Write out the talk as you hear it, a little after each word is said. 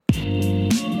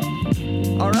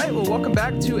All right, well, welcome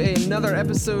back to another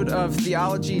episode of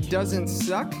Theology Doesn't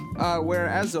Suck, where,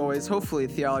 as always, hopefully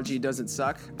theology doesn't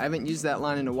suck. I haven't used that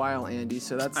line in a while, Andy,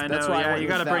 so that's why I went you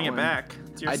got to bring it back.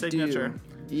 It's your signature. Do.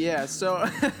 Yeah, so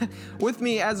with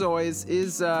me, as always,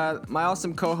 is my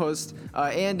awesome co-host,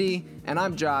 Andy, and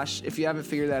I'm Josh, if you haven't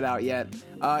figured that out yet.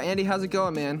 Andy, how's it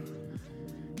going, man?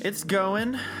 It's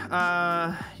going.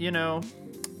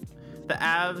 The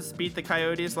Avs beat the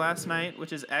Coyotes last night,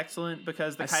 which is excellent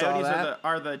because the Coyotes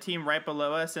are the team right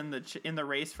below us in the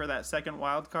race for that second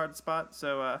wild card spot.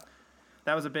 So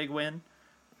that was a big win,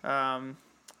 and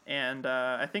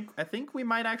I think we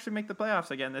might actually make the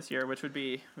playoffs again this year, which would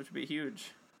be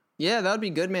huge. Yeah, that would be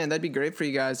good, man. That'd be great for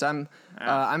you guys. I'm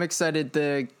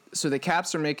excited. So the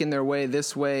Caps are making their way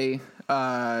this way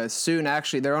soon.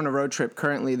 Actually, they're on a road trip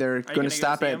currently. They're going to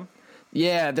stop at.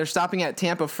 Yeah, they're stopping at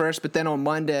Tampa first, but then on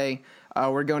Monday,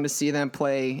 we're going to see them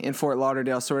play in Fort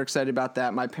Lauderdale, so we're excited about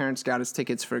that. My parents got us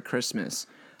tickets for Christmas.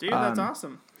 Dude, that's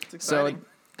awesome. It's exciting.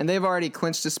 And they've already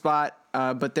clinched a spot,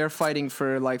 but they're fighting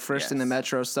for first in the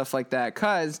Metro, stuff like that,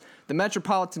 because the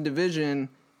Metropolitan Division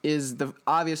is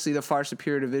obviously the far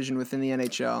superior division within the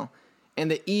NHL,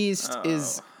 and the East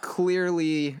is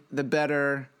clearly the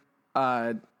better.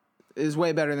 Is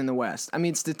way better than the West. I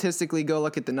mean, statistically, go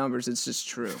look at the numbers. It's just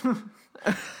true.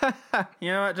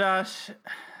 You know what, Josh?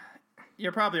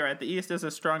 You're probably right. The East is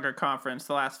a stronger conference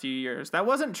the last few years. That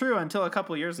wasn't true until a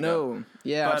couple years ago. No.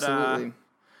 Yeah, absolutely.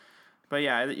 But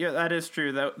yeah, that is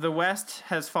true. The West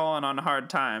has fallen on hard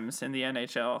times in the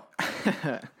NHL.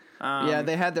 Yeah,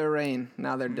 they had their reign.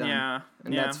 Now they're done. Yeah.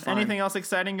 And that's fine. Anything else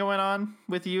exciting going on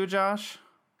with you, Josh?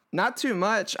 Not too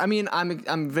much. I mean,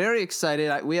 I'm very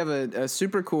excited. We have a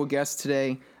super cool guest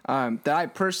today that I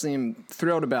personally am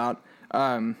thrilled about.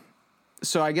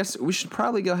 So I guess we should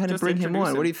probably go ahead and bring him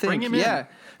on. What do you think? Bring him in.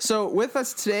 So with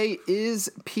us today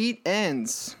is Pete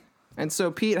Enns. And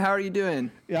so, Pete, how are you doing?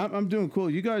 Yeah, I'm doing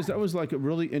cool. You guys, that was like a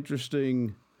really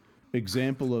interesting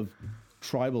example of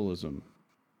tribalism.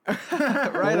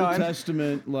 Right Old on.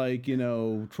 Testament,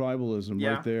 tribalism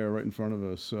right there, right in front of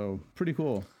us. So pretty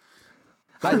cool.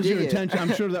 That was your intention.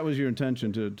 I'm sure that was your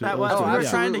intention to that was. We were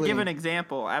trying to Absolutely. give an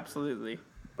example. Absolutely.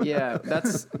 Yeah,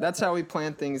 that's how we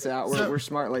plan things out. We're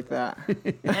smart like that.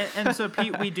 And so,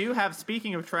 Pete, we do have,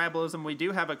 speaking of tribalism, we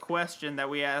do have a question that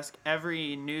we ask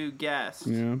every new guest.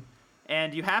 Yeah.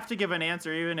 And you have to give an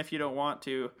answer even if you don't want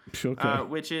to. Okay.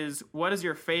 Which is, what is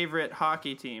your favorite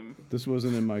hockey team? This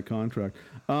wasn't in my contract.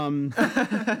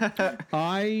 My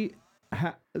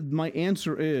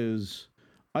answer is,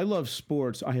 I love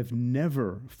sports. I have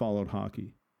never followed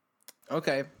hockey.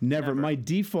 Okay. Never. My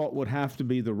default would have to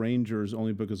be the Rangers,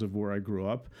 only because of where I grew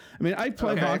up. I mean, I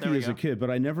played hockey as a kid, but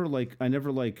I never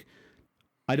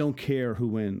I don't care who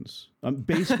wins.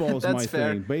 Baseball is my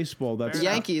thing. Baseball, that's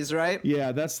Yankees, right?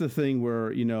 Yeah, that's the thing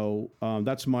where,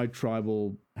 that's my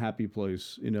tribal happy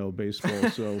place, baseball.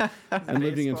 So, and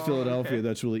living in Philadelphia,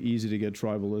 that's really easy to get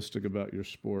tribalistic about your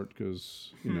sport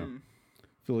because,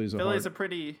 Philly's a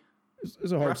pretty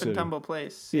it's a hard rough city. And tumble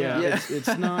place. Yeah.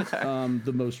 It's not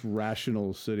the most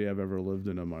rational city I've ever lived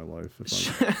in my life.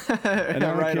 And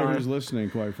I don't care who's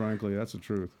listening, quite frankly. That's the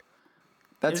truth.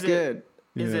 That's good.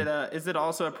 Is it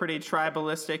also a pretty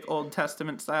tribalistic Old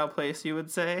Testament style place, you would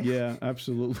say? Yeah,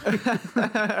 absolutely.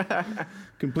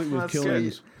 Complete with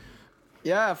killings. Good.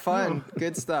 Yeah, fun.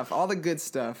 Good stuff. All the good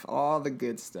stuff.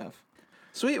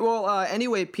 Sweet. Well,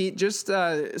 anyway, Pete, just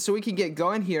so we can get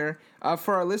going here,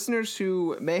 for our listeners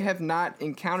who may have not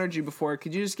encountered you before,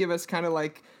 could you just give us kind of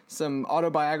like some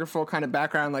autobiographical kind of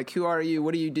background, like who are you,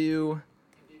 what do you do,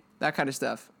 that kind of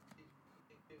stuff?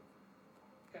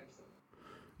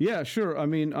 Yeah, sure. I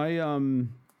mean, I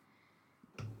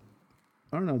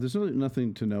don't know. There's really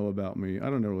nothing to know about me. I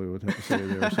don't know really what to say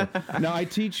there. So. Now, I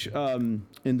teach in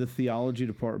the theology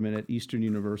department at Eastern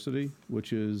University,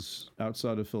 which is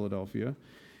outside of Philadelphia.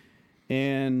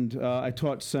 And I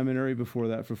taught seminary before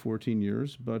that for 14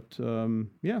 years. But, so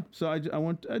I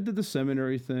did the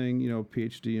seminary thing,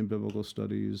 PhD in biblical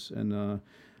studies. And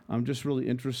I'm just really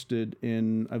interested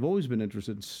I've always been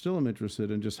interested, still am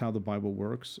interested in just how the Bible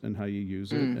works and how you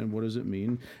use it and what does it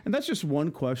mean. And that's just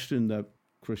one question that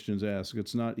Christians ask.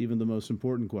 It's not even the most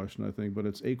important question, I think, but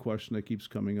it's a question that keeps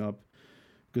coming up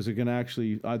because it can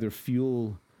actually either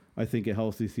fuel, I think, a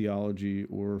healthy theology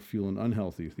or fuel an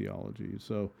unhealthy theology.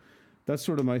 So that's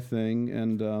sort of my thing.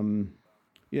 And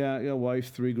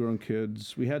wife, 3 grown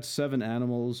kids. We had 7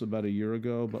 animals about a year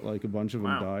ago, but like a bunch of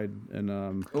them died.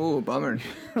 And oh, bummer.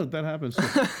 That happens.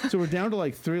 So we're down to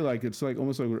like 3. Like it's like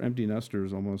almost like we're empty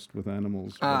nesters almost with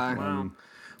animals. Wow.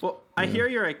 Well, I hear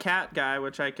you're a cat guy,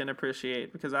 which I can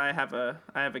appreciate because I have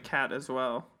a cat as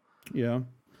well. Yeah.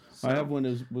 So. I have one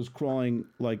that was crawling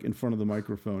like in front of the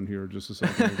microphone here just a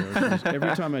second ago.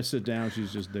 Every time I sit down,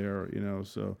 she's just there, you know.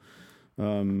 So,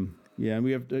 yeah, and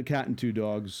we have a cat and 2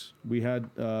 dogs. We had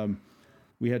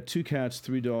 2 cats,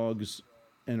 3 dogs,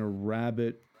 and a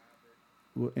rabbit.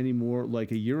 Anymore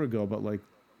like a year ago, but like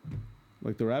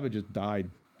the rabbit just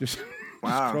died, just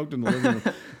stroked in the living room,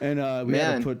 and we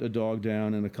had to put a dog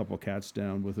down and a couple cats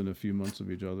down within a few months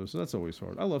of each other. So that's always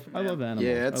hard. I love animals.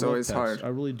 Yeah, it's always pets. hard. I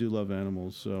really do love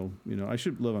animals. So I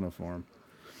should live on a farm.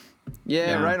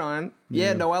 Yeah, right on.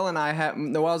 Yeah, Noelle and I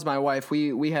Noelle's my wife.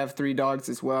 We have 3 dogs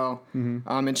as well.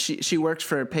 Mm-hmm. And she works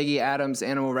for Peggy Adams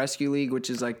Animal Rescue League, which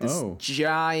is like this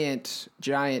giant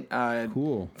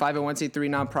cool 501c3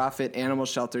 nonprofit animal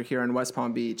shelter here in West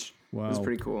Palm Beach. Wow. It's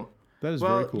pretty cool. That is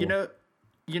very cool.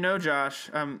 You know, Josh,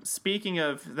 speaking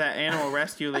of that Animal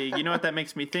Rescue League, you know what that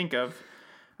makes me think of?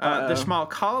 The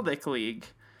Schmalkaldic League.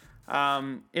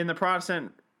 In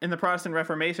the Protestant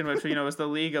Reformation, which was the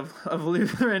League of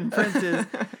Lutheran Princes,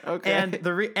 okay. and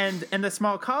the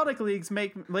Schmalkaldic leagues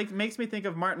makes me think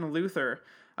of Martin Luther,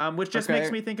 which just makes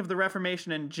me think of the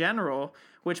Reformation in general,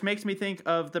 which makes me think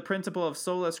of the principle of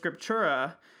sola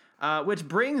scriptura, which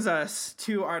brings us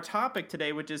to our topic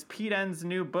today, which is Pete Enns'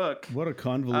 new book. What a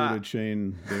convoluted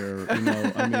chain there.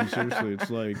 I mean, seriously,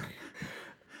 it's like.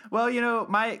 Well,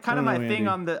 my thing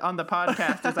on the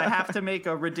podcast is I have to make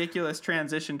a ridiculous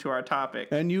transition to our topic.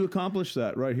 And you accomplished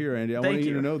that right here, Andy. I want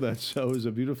you to know that so is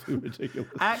a beautifully ridiculous.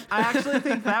 I actually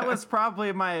think that was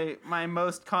probably my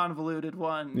most convoluted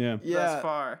one thus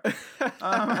far.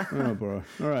 Oh, bro.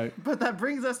 All right. But that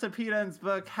brings us to Pete Enns'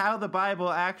 book, How the Bible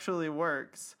Actually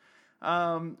Works,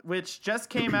 which just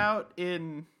came out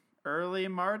in early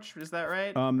March. Is that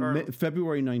right?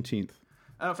 February 19th.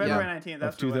 Oh, February 19th.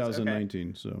 That's of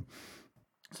 2019. Okay.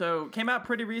 So came out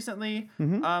pretty recently.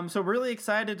 Mm-hmm. So really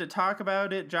excited to talk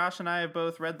about it. Josh and I have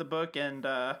both read the book, and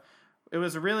it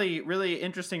was a really, really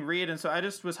interesting read. And so I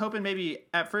just was hoping maybe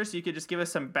at first you could just give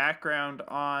us some background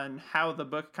on how the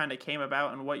book kind of came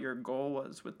about and what your goal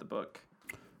was with the book.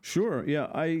 Sure. Yeah,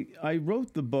 I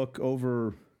wrote the book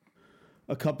over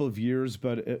a couple of years,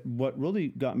 but what really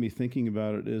got me thinking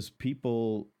about it is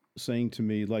people saying to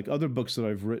me, like other books that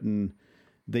I've written,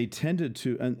 they tended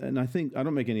to, and I think, I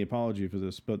don't make any apology for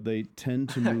this, but they tend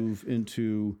to move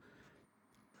into,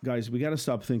 guys, we got to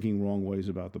stop thinking wrong ways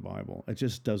about the Bible. It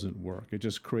just doesn't work. It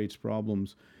just creates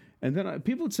problems. And then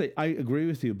people would say, I agree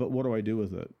with you, but what do I do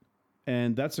with it?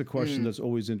 And that's a question that's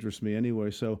always interested me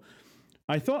anyway. So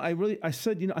I thought I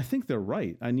said, I think they're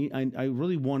right. I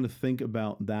really want to think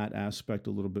about that aspect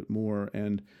a little bit more.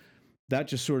 And that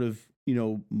just sort of,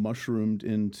 mushroomed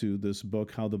into this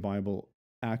book, How the Bible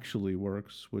Actually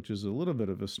Works, which is a little bit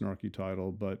of a snarky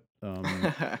title, but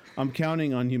I'm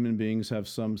counting on human beings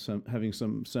having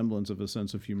some semblance of a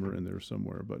sense of humor in there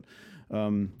somewhere. But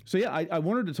I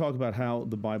wanted to talk about how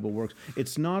the Bible works.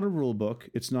 It's not a rule book.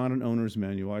 It's not an owner's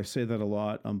manual. I say that a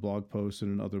lot on blog posts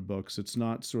and in other books. It's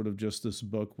not sort of just this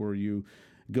book where you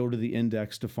go to the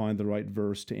index to find the right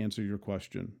verse to answer your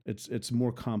question. It's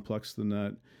more complex than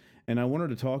that. And I wanted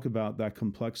to talk about that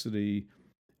complexity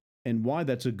and why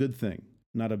that's a good thing,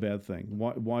 not a bad thing.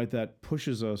 Why that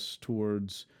pushes us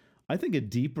towards, I think, a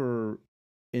deeper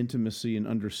intimacy and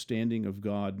understanding of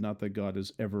God. Not that God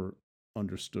is ever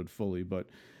understood fully, but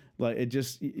like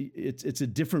it's a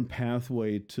different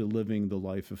pathway to living the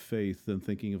life of faith than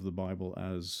thinking of the Bible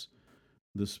as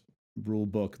this rule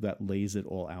book that lays it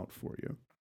all out for you,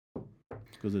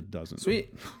 because it doesn't.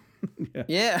 Sweet.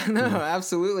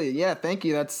 Absolutely. Yeah, thank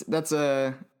you.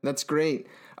 That's great.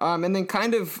 And then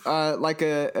kind of like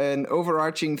an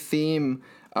overarching theme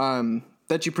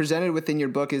that you presented within your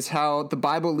book is how the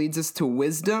Bible leads us to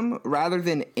wisdom rather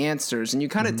than answers. And you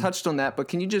kind of touched on that, but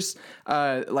can you just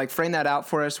frame that out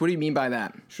for us? What do you mean by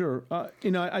that? Sure.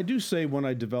 I do say when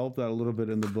I developed that a little bit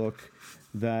in the book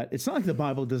that it's not like the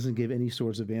Bible doesn't give any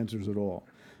sorts of answers at all.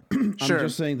 I'm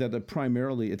just saying that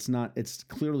primarily it's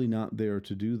clearly not there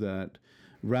to do that,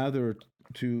 rather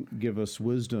to give us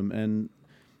wisdom. And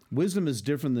wisdom is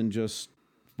different than just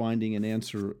finding an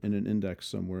answer in an index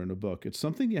somewhere in a book. It's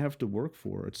something you have to work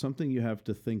for. It's something you have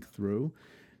to think through.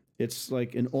 It's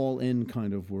like an all-in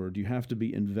kind of word. You have to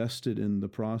be invested in the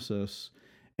process,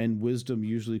 and wisdom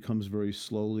usually comes very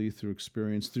slowly through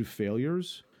experience, through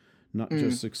failures, not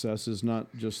just successes, not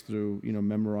just through,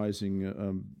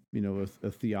 memorizing,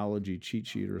 a theology cheat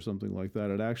sheet or something like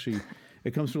that.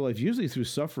 It comes through life, usually through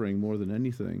suffering more than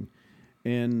anything.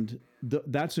 And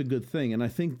that's a good thing. And I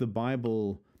think the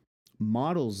Bible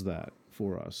models that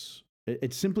for us.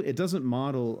 It doesn't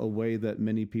model a way that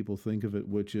many people think of it,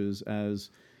 which is as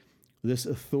this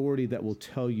authority that will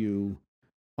tell you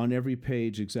on every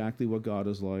page exactly what God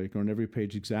is like, or on every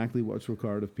page exactly what's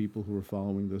required of people who are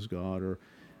following this God, or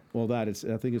all that.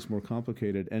 I think it's more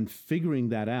complicated. And figuring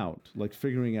that out, like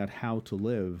figuring out how to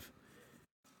live,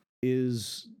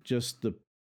 is just the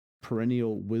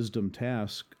perennial wisdom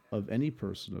task of any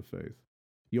person of faith.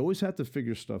 You always have to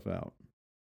figure stuff out.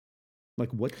 Like,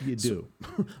 what do you do?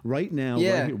 Right now,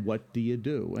 right here, what do you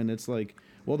do? And it's like,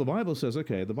 well, the Bible says,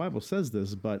 okay, the Bible says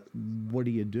this, but what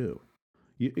do you do?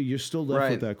 You're still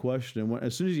left with that question. And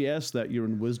as soon as you ask that, you're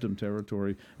in wisdom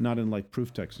territory, not in like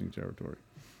proof texting territory.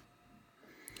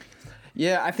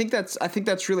 Yeah, I think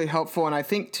that's really helpful, and I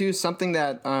think too something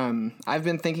that I've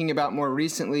been thinking about more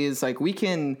recently is like we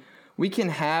can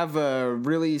have a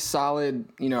really solid,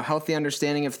 healthy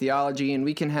understanding of theology, and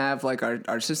we can have like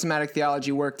our systematic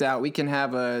theology worked out. We can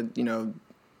have a,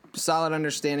 solid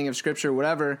understanding of Scripture,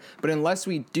 whatever. But unless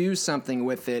we do something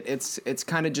with it, it's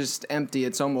kind of just empty.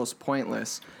 It's almost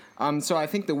pointless. So I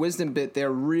think the wisdom bit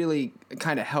there really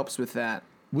kind of helps with that.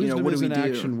 Wisdom is an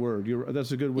action word.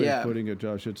 That's a good way of putting it,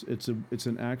 Josh. It's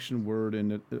an action word,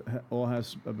 and it all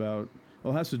has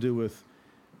to do with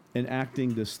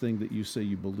enacting this thing that you say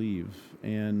you believe.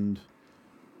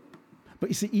 But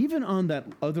you see, even on that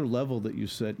other level that you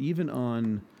said, even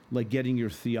on like getting your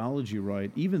theology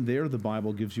right, even there the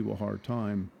Bible gives you a hard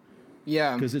time.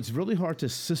 Yeah. Because it's really hard to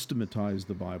systematize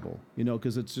the Bible,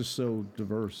 because it's just so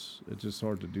diverse. It's just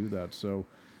hard to do that. So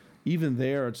even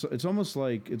there, it's almost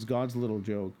like it's God's little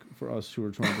joke for us who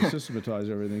are trying to systematize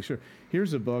everything. Sure,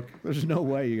 here's a book. There's no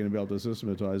way you're going to be able to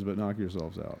systematize, but knock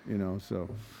yourselves out, so.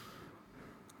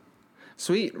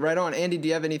 Sweet. Right on. Andy, do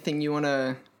you have anything you want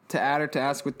to add or to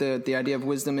ask with the idea of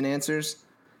wisdom and answers?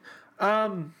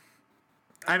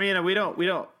 I mean,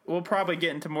 we'll probably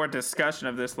get into more discussion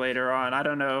of this later on. I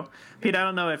don't know, Pete, I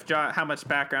don't know if how much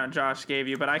background Josh gave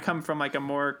you, but I come from like a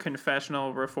more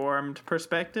confessional Reformed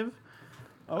perspective.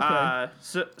 Okay.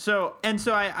 So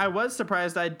I was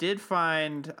surprised. I did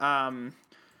find, I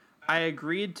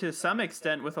agreed to some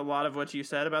extent with a lot of what you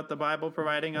said about the Bible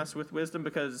providing us with wisdom,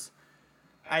 because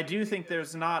I do think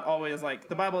there's not always like,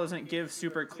 the Bible doesn't give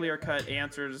super clear-cut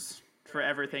answers for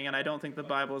everything, and I don't think the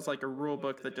Bible is like a rule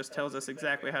book that just tells us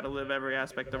exactly how to live every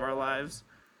aspect of our lives.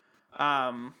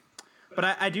 But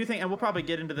I do think, and we'll probably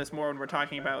get into this more when we're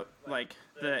talking about like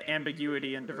the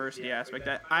ambiguity and diversity aspect,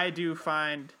 that I do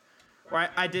find, or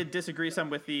I did disagree some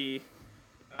with the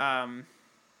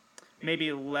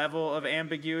maybe level of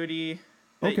ambiguity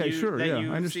that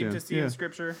you seem to see in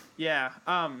Scripture. Yeah.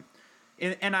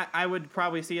 And I would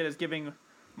probably see it as giving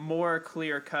more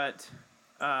clear-cut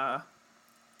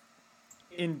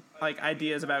in like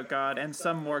ideas about God, and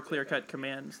some more clear-cut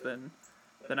commands than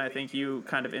I think you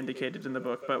kind of indicated in the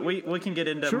book. But we can get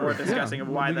into more discussing of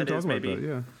why that is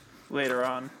maybe later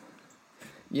on.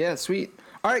 Yeah, sweet.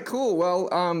 All right, cool.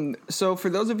 Well, so for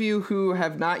those of you who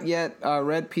have not yet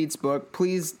read Pete's book,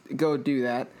 please go do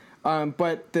that.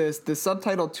 But the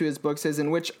subtitle to his book says, "In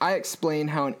which I explain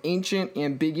how an ancient,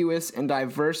 ambiguous, and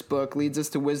diverse book leads us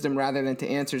to wisdom rather than to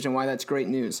answers, and why that's great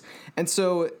news." And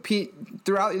so, Pete,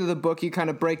 throughout the book, you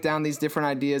kind of break down these different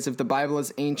ideas of the Bible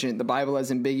as ancient, the Bible as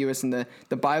ambiguous, and the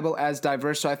Bible as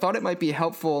diverse. So I thought it might be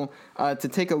helpful to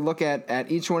take a look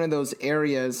at each one of those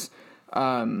areas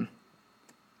and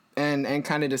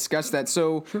kind of discuss that.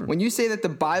 So when you say that the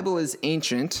Bible is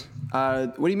ancient,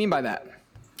 what do you mean by that?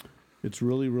 It's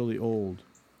really, really old.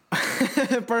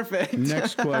 Perfect.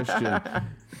 Next question.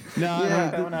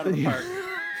 Going out of the park.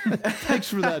 Thanks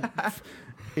for that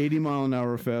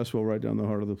 80-mile-an-hour fastball right down the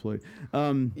heart of the plate. A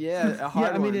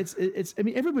hard one. I mean, it's. I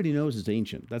mean, everybody knows it's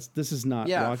ancient. This is not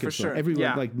rocket for sure.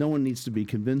 Everyone, like, no one needs to be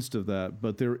convinced of that,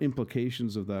 but there are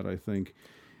implications of that, I think.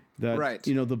 That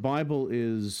the Bible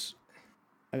is.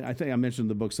 I think I mentioned in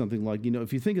the book something like,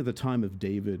 if you think of the time of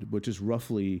David, which is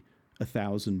roughly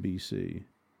 1000 BC.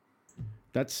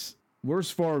 We're as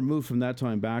far removed from that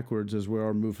time backwards as we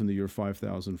are removed from the year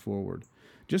 5000 forward.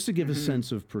 Just to give a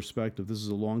sense of perspective, this is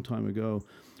a long time ago,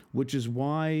 which is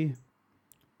why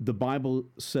the Bible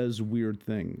says weird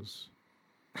things,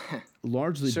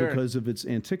 largely because of its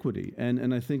antiquity.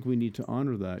 And I think we need to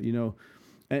honor that,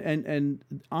 and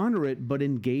honor it, but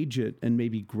engage it and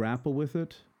maybe grapple with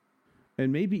it.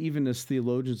 And maybe even as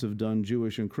theologians have done,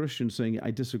 Jewish and Christian, saying,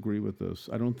 I disagree with this.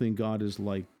 I don't think God is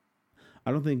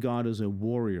a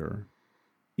warrior,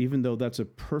 even though that's a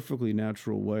perfectly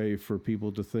natural way for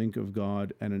people to think of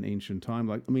God at an ancient time.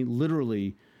 Like, I mean,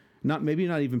 literally, maybe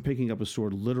not even picking up a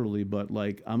sword literally, but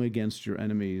like, I'm against your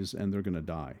enemies and they're going to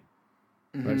die.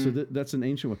 Right? So that's an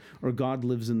ancient one. Or God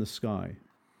lives in the sky.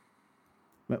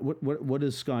 What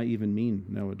does sky even mean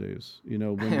nowadays?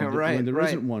 When there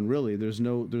isn't one, really. There's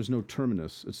no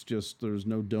terminus. It's just there's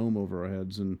no dome over our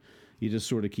heads, and you just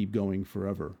sort of keep going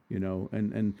forever,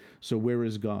 and so where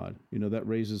is God? That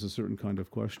raises a certain kind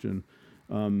of question.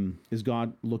 Is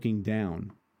God looking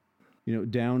down?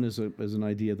 Down is an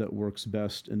idea that works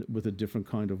best with a different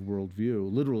kind of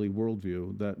worldview, literally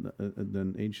worldview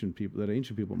than ancient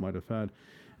people might have had,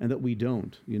 and that we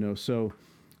don't. So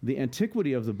the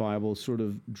antiquity of the Bible sort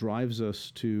of drives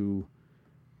us to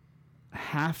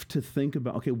have to think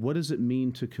about, okay, what does it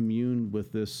mean to commune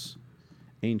with this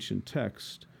ancient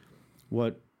text?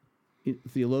 What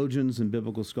theologians and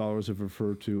biblical scholars have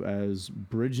referred to as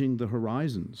bridging the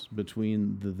horizons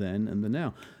between the then and the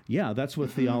now. Yeah, that's what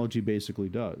theology basically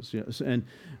does. Yes,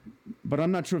 but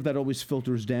I'm not sure if that always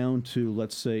filters down to,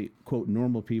 let's say, quote,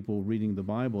 normal people reading the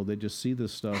Bible. They just see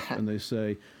this stuff and they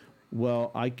say,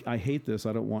 well, I hate this.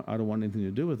 I don't want anything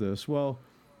to do with this. Well,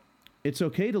 it's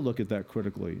okay to look at that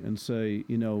critically and say,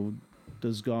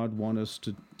 does God want us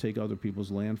to take other people's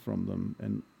land from them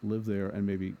and live there and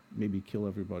maybe kill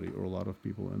everybody or a lot of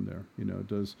people in there?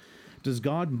 Does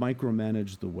God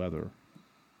micromanage the weather?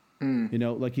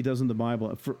 Like he does in the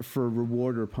Bible for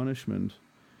reward or punishment?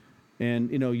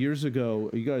 And years ago,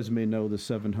 you guys may know the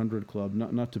 700 Club.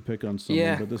 Not to pick on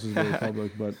someone, but this is very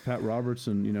public. But Pat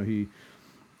Robertson, he.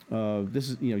 This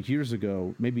is, years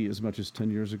ago, maybe as much as 10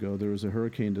 years ago, there was a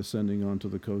hurricane descending onto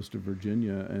the coast of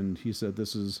Virginia, and he said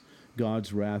this is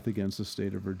God's wrath against the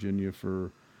state of Virginia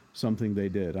for something they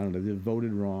did. I don't know, they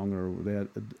voted wrong or they had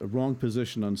a wrong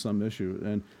position on some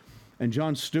issue. And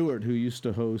Jon Stewart, who used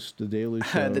to host The Daily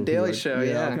Show. The Daily Show,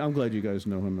 yeah. I'm glad you guys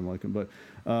know him and like him.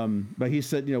 But he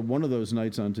said, one of those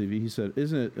nights on TV, he said,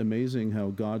 isn't it amazing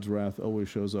how God's wrath always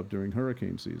shows up during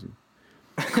hurricane season?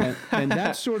 and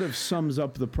that sort of sums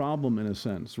up the problem in a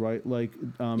sense, right? Like,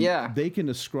 they can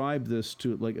ascribe this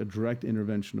to like a direct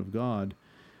intervention of God,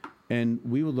 and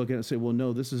we would look at it and say, well,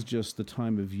 no, this is just the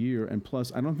time of year, and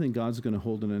plus, I don't think God's going to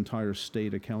hold an entire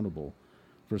state accountable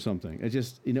for something. It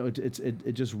just,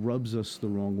 it just rubs us the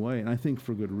wrong way, and I think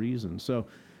for good reason. So,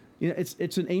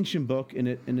 it's an ancient book, and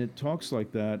it talks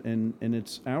like that, and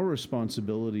it's our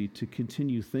responsibility to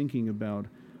continue thinking about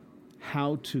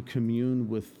how to commune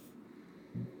with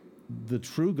the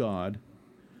true God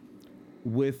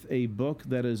with a book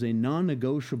that is a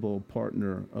non-negotiable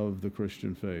partner of the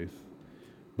Christian faith,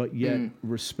 but yet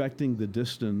respecting the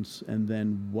distance. And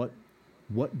then what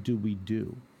do we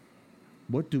do?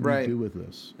 What do we do with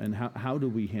this? And how do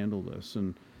we handle this?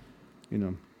 And,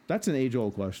 that's an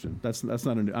age-old question. That's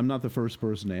not I'm not the first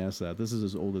person to ask that. This is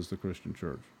as old as the Christian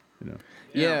church.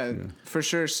 Yeah, for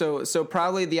sure. So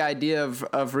probably the idea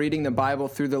of reading the Bible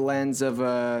through the lens of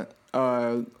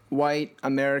a white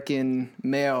American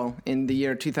male in the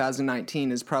year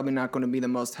 2019 is probably not going to be the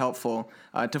most helpful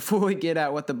to fully get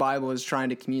at what the Bible is trying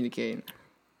to communicate.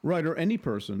 Right, or any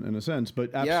person in a sense,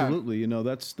 but absolutely,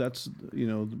 that's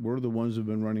we're the ones who've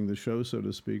been running the show, so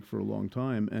to speak, for a long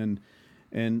time, and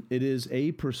it is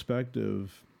a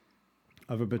perspective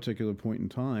of a particular point in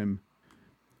time,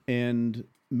 and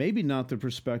maybe not the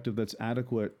perspective that's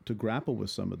adequate to grapple with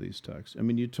some of these texts. I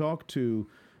mean, you talk to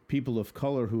people of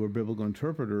color who are biblical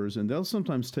interpreters, and they'll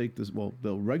sometimes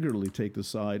they'll regularly take the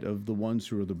side of the ones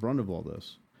who are the brunt of all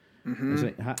this. And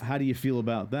say, how do you feel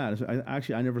about that?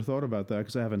 I never thought about that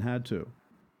because I haven't had to.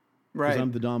 Right. Because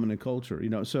I'm the dominant culture,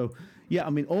 So, yeah,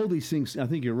 I mean, all these things, I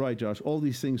think you're right, Josh, all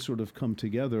these things sort of come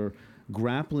together,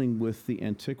 grappling with the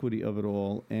antiquity of it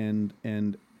all and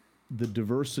the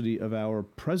diversity of our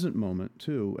present moment,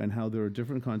 too, and how there are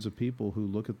different kinds of people who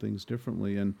look at things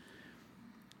differently. And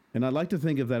I'd like to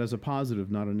think of that as a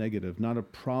positive, not a negative, not a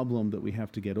problem that we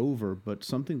have to get over, but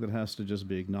something that has to just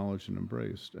be acknowledged and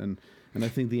embraced. And I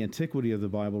think the antiquity of the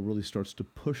Bible really starts to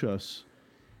push us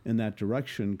in that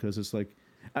direction, because it's like,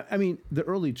 I mean, the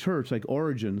early church, like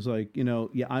Origins, I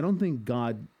don't think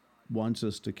God wants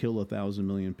us to kill 1,000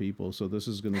 million people, so this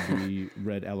is going to be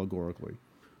read allegorically,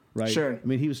 right? Sure. I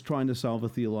mean, he was trying to solve a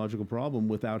theological problem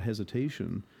without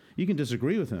hesitation. You can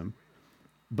disagree with him,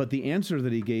 but the answer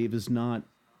that he gave is not,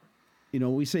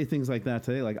 we say things like that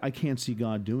today, like, I can't see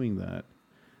God doing that.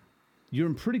 You're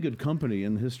in pretty good company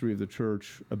in the history of the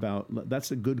church about,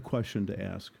 that's a good question to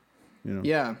ask,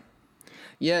 Yeah.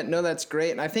 Yeah, no, that's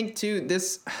great. And I think, too,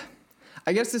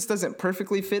 I guess this doesn't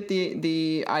perfectly fit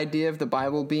the idea of the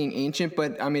Bible being ancient,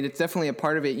 but, I mean, it's definitely a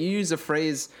part of it. You use a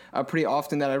phrase pretty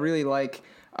often that I really like,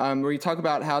 where you talk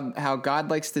about how God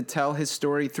likes to tell his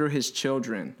story through his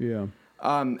children. Yeah.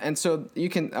 And so you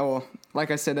can,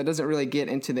 like I said, that doesn't really get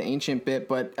into the ancient bit,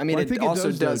 but I mean, it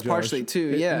also does partially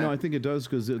too. Yeah. No, I think it does,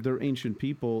 because they're ancient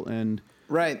people, and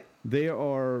right, they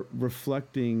are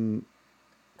reflecting,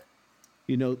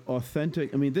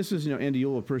 authentic. I mean, this is, Andy,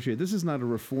 you'll appreciate, this is not a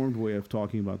Reformed way of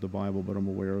talking about the Bible, but I'm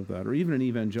aware of that, or even an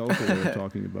evangelical way of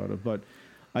talking about it. But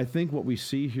I think what we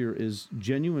see here is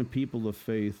genuine people of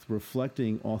faith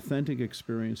reflecting authentic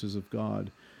experiences of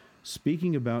God,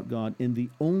 speaking about God in the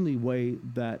only way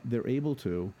that they're able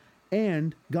to,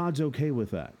 and God's okay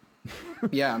with that.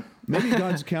 Yeah. Maybe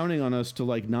God's counting on us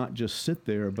to not just sit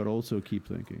there, but also keep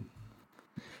thinking.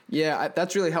 Yeah,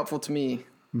 that's really helpful to me.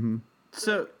 Mm-hmm.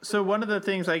 So one of the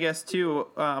things, I guess, too,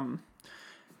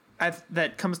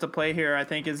 that comes to play here, I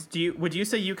think, is would you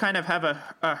say you kind of have a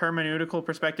hermeneutical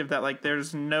perspective that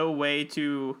there's no way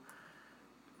to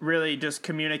really just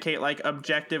communicate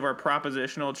objective or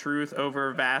propositional truth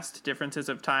over vast differences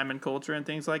of time and culture and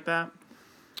things like that?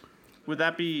 Would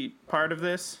that be part of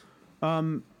this?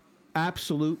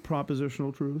 Absolute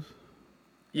propositional truth?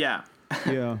 Yeah.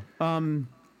 Yeah.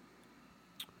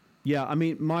 Yeah, I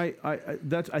mean,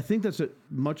 I think that's a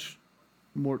much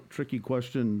more tricky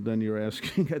question than you're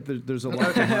asking. There's a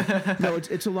lot behind. No,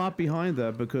 it's a lot behind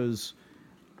that, because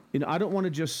I don't want to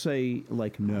just say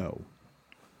no,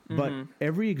 but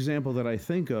every example that I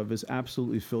think of is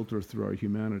absolutely filtered through our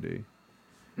humanity,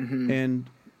 and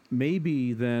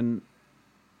maybe then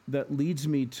that leads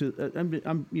me to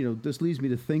this leads me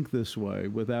to think this way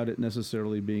without it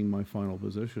necessarily being my final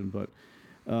position, but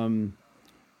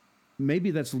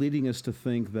maybe that's leading us to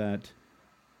think that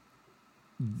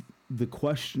the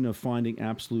question of finding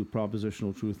absolute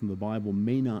propositional truth in the Bible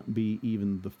may not be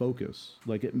even the focus.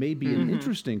 It may be an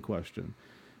interesting question,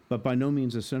 but by no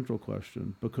means a central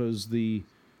question, because the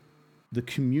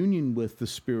communion with the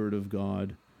Spirit of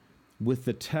God, with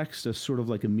the text as sort of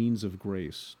like a means of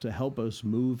grace to help us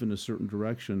move in a certain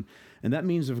direction. And that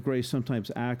means of grace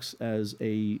sometimes acts as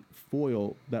a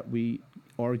foil that we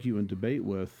argue and debate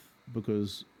with,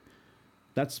 because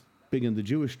that's big in the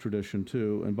Jewish tradition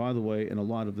too. And by the way, in a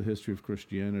lot of the history of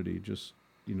Christianity, just,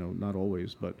 not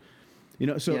always, but,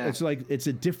 so yeah. It's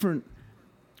a different,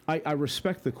 I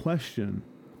respect the question,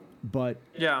 but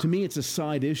to me, it's a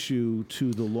side issue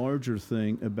to the larger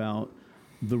thing about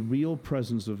the real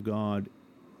presence of God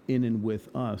in and with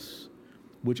us,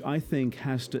 which I think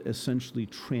has to essentially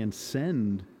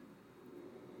transcend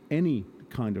any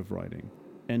kind of writing.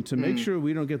 And to make sure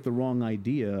we don't get the wrong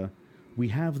idea, we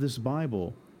have this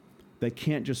Bible that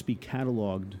can't just be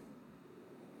cataloged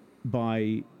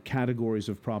by categories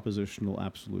of propositional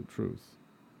absolute truth.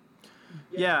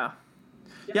 Yeah.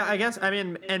 Yeah, I guess,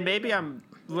 and maybe I'm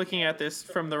looking at this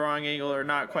from the wrong angle or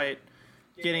not quite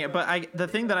getting it, but the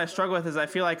thing that I struggle with is I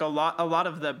feel like a lot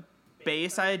of the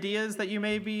base ideas that you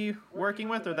may be working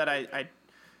with, or that I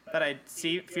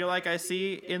feel like I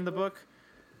see in the book,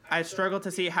 I struggle to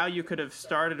see how you could have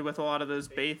started with a lot of those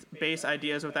base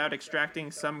ideas without extracting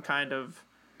some kind of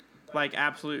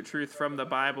absolute truth from the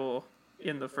Bible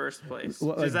in the first place.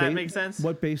 Well, does that make sense?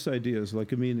 What base ideas?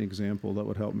 Give me an example that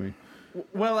would help me.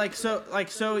 Well,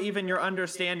 so even your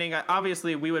understanding,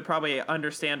 obviously we would probably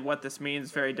understand what this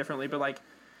means very differently, but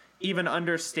even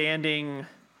understanding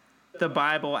the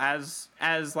Bible as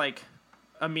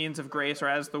a means of grace, or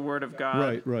as the Word of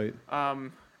God. Right.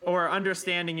 Or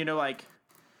understanding,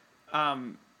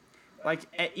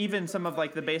 even some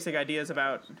of the basic ideas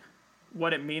about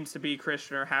what it means to be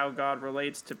Christian, or how God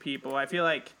relates to people. I feel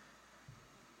like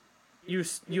you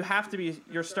have to be,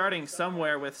 you're starting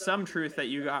somewhere with some truth that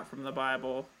you got from the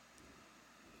Bible.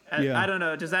 And I don't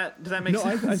know. Does that make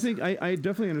sense? No, I think I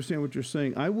definitely understand what you're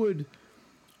saying. I would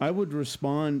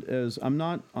respond as I'm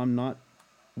not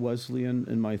Wesleyan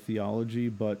in my theology,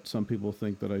 but some people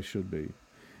think that I should be.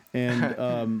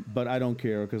 And but I don't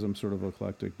care, because I'm sort of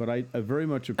eclectic. But I very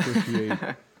much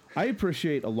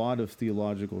appreciate a lot of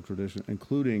theological tradition,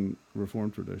 including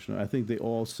Reformed tradition. I think they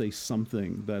all say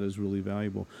something that is really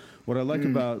valuable. What I like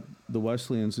about the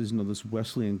Wesleyans is this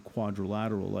Wesleyan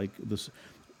quadrilateral,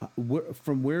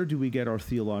 from where do we get our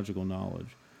theological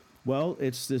knowledge? Well,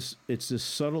 it's this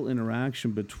subtle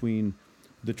interaction between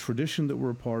the tradition that we're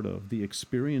a part of, the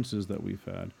experiences that we've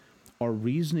had, our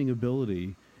reasoning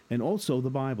ability, and also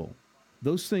the Bible.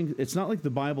 Those things, it's not like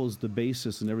the Bible is the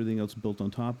basis and everything else built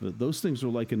on top of it. Those things are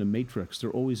like in a matrix.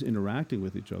 They're always interacting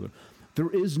with each other. There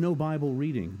is no Bible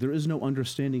reading. There is no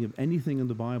understanding of anything in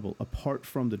the Bible apart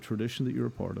from the tradition that you're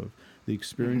a part of, the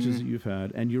experiences that you've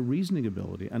had, and your reasoning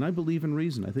ability. And I believe in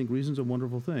reason. I think reason's a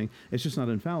wonderful thing. It's just not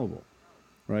infallible,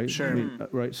 right? Sure.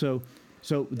 Right. So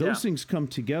those things come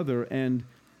together, and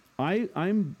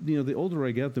I'm the older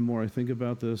I get, the more I think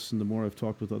about this, and the more I've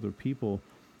talked with other people,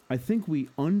 I think we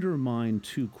undermine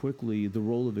too quickly the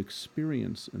role of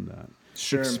experience in that.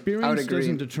 Sure, experience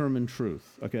doesn't determine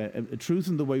truth. Okay, truth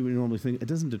in the way we normally think, it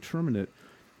doesn't determine it.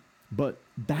 But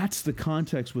that's the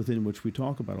context within which we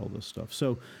talk about all this stuff.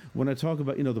 So when I talk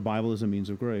about, the Bible is a means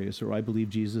of grace, or I believe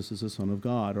Jesus is the Son of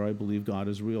God, or I believe God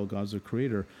is real, God's the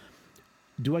creator,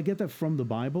 do I get that from the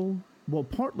Bible? Well,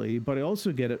 partly, but I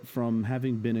also get it from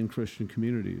having been in Christian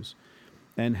communities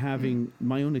and having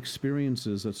my own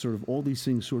experiences that sort of all these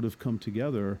things sort of come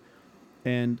together.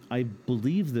 And I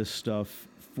believe this stuff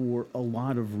for a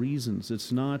lot of reasons.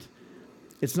 It's not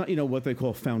what they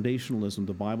call foundationalism.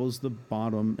 The Bible is the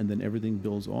bottom, and then everything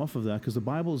builds off of that, because the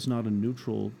Bible is not a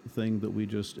neutral thing that we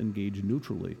just engage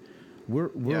neutrally.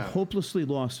 We're hopelessly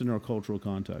lost in our cultural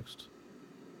context.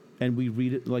 And we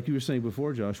read it, like you were saying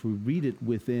before, Josh, we read it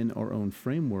within our own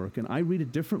framework. And I read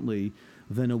it differently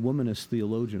than a womanist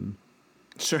theologian.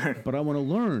 Sure. But I want to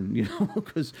learn,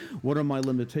 because what are my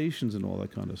limitations and all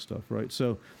that kind of stuff, right?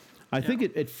 So I think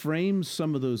it frames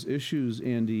some of those issues,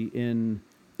 Andy,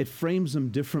 it frames them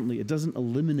differently. It doesn't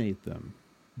eliminate them,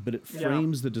 but it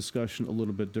frames the discussion a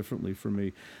little bit differently for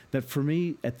me. That for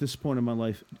me, at this point in my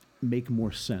life, make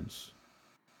more sense,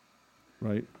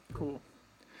 right? Cool.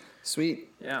 Sweet.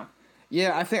 Yeah.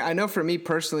 Yeah, I know for me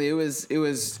personally, it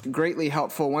was greatly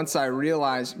helpful once I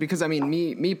realized, because I mean,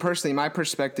 me personally, my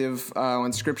perspective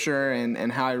on Scripture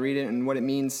and how I read it and what it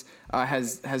means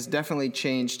has definitely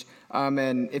changed.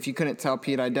 And if you couldn't tell,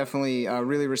 Pete, I definitely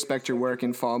really respect your work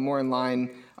and fall more in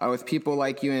line with people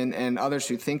like you and others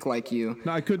who think like you.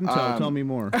 No, I couldn't tell. Tell me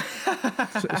more.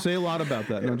 Say a lot about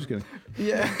that. No, I'm just kidding.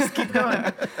 Yeah. Keep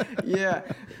going. Yeah.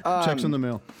 Checks in the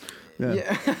mail.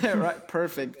 Yeah. Right.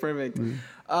 Perfect. Mm-hmm.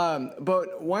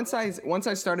 But once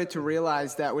I started to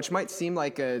realize that, which might seem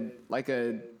like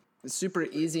a super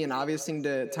easy and obvious thing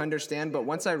to understand, but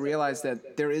once I realized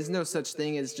that there is no such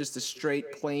thing as just a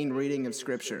straight, plain reading of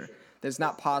Scripture, that's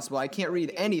not possible. I can't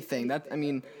read anything.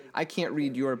 I can't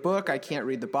read your book. I can't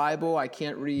read the Bible. I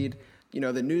can't read,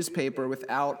 the newspaper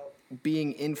without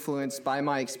being influenced by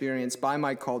my experience, by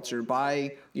my culture,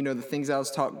 by, the things I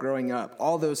was taught growing up,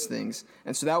 all those things.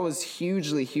 And so that was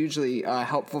hugely, hugely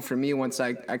helpful for me once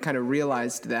I kind of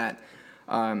realized that.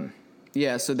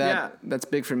 That's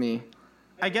big for me.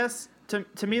 I guess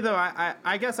to me, though,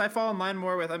 I guess I fall in line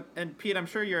more with, and Pete, I'm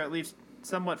sure you're at least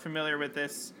somewhat familiar with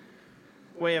this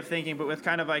way of thinking, but with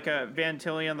kind of like a Van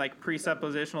Tillian, like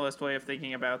presuppositionalist way of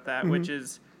thinking about that, which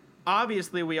is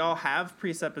obviously we all have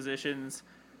presuppositions,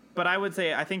 but I would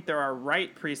say I think there are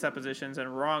right presuppositions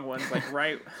and wrong ones, like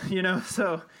right,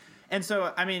 so. And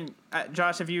so, I mean,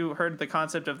 Josh, have you heard the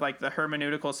concept of like the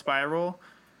hermeneutical spiral?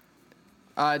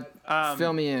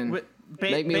 Fill me in.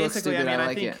 Make me look stupid.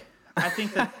 I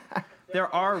think that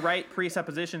there are right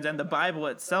presuppositions, and the Bible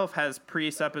itself has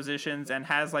presuppositions and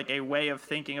has like a way of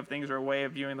thinking of things or a way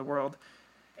of viewing the world.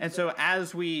 And so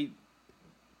as we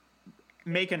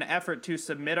make an effort to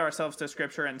submit ourselves to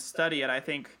Scripture and study it, I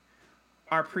think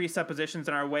our presuppositions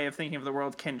and our way of thinking of the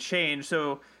world can change.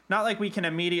 So not like we can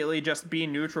immediately just be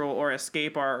neutral or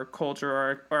escape our culture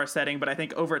or our setting, but I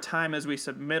think over time as we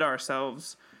submit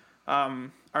ourselves,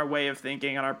 our way of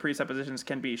thinking and our presuppositions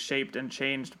can be shaped and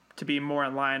changed to be more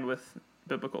in line with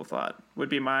biblical thought, would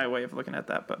be my way of looking at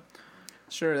that. But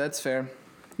sure, that's fair.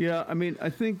 Yeah, I mean, I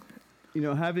think,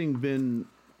 having been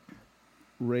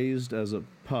raised as a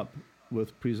pup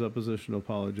with presuppositional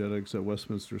apologetics at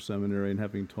Westminster Seminary and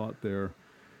having taught there,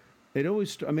 it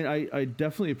always, I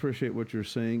definitely appreciate what you're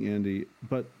saying, Andy,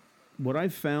 but what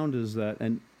I've found is that,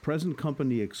 and present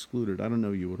company excluded, I don't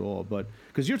know you at all, but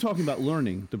because you're talking about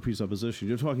learning the presupposition,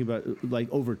 you're talking about like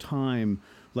over time,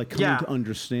 like coming to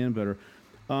understand better.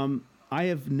 I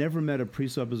have never met a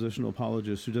presuppositional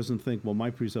apologist who doesn't think, well, my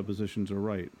presuppositions are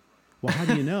right. Well, how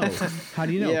do you know? How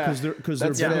do you know? Because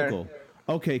they're biblical.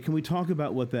 Okay, can we talk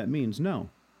about what that means? No.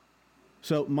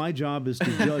 So my job is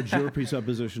to judge your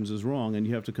presuppositions as wrong, and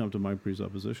you have to come to my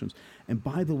presuppositions. And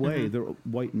by the way, they're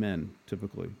white men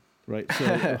typically, right?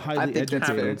 So highly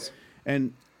educated.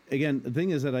 And again, the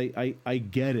thing is that I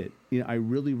get it. I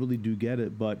really, really do get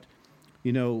it. But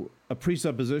a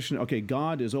presupposition. Okay,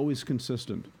 God is always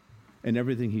consistent in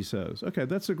everything He says. Okay,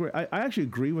 that's a great. I actually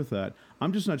agree with that.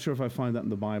 I'm just not sure if I find that in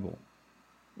the Bible.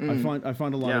 I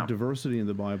find a lot of diversity in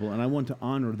the Bible, and I want to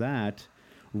honor that,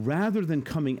 rather than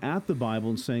coming at the Bible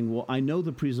and saying, well, I know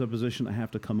the presupposition I have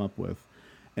to come up with,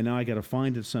 and now I got to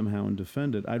find it somehow and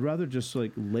defend it. I'd rather just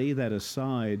like lay that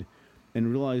aside and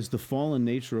realize the fallen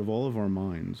nature of all of our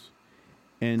minds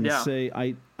and say,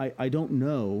 I don't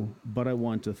know, but I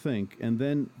want to think. And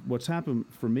then what's happened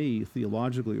for me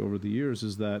theologically over the years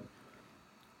is that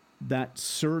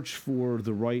search for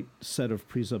the right set of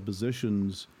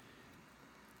presuppositions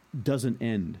doesn't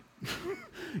end.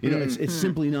 It's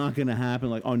simply not going to happen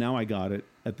like, oh, now I got it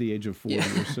at the age of 40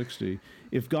 or 60.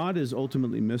 If God is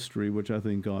ultimately mystery, which I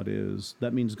think God is,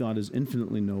 that means God is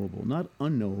infinitely knowable. Not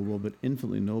unknowable, but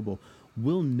infinitely knowable.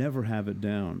 We'll never have it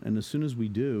down. And as soon as we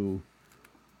do,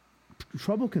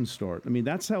 trouble can start. I mean,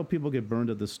 that's how people get burned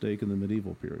at the stake in the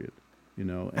medieval period, and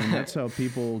that's how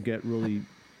people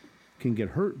can get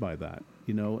hurt by that,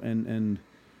 and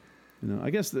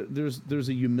I guess there's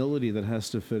a humility that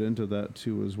has to fit into that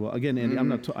too as well. Again, Andy,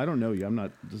 I don't know you.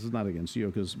 This is not against you,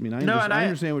 because I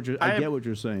understand I get what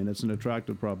you're saying. It's an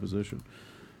attractive proposition.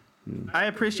 I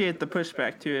appreciate the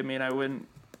pushback too. I mean, I wouldn't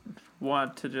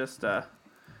want to just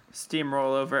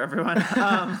steamroll over everyone.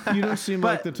 You don't seem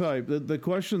like the type. The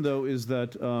question though is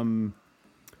that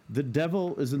the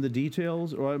devil is in the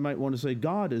details, or I might want to say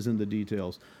God is in the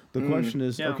details. The question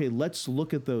is, okay, let's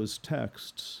look at those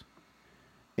texts.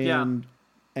 And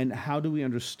how do we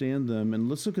understand them? And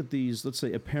let's look at these, let's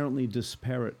say, apparently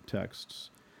disparate texts.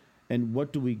 And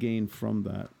what do we gain from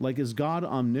that? Like, is God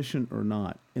omniscient or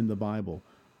not in the Bible?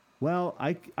 Well,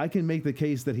 I can make the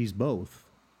case that he's both,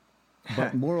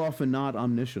 but more often not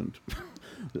omniscient.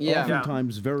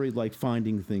 Oftentimes very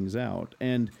finding things out.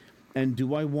 And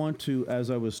do I want to, as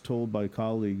I was told by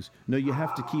colleagues, no, you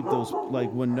have to keep those,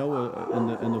 like when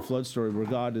Noah in the flood story where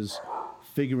God is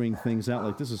figuring things out,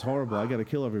 like, this is horrible, I got to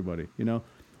kill everybody,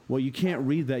 Well, you can't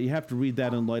read that. You have to read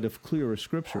that in light of clearer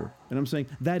scripture. And I'm saying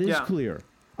that is clear.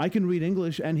 I can read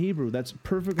English and Hebrew. That's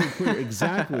perfectly clear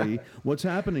exactly what's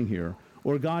happening here.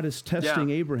 Or God is testing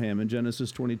Abraham in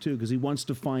Genesis 22 because he wants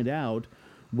to find out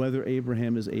whether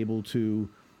Abraham is able to,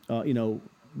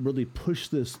 really push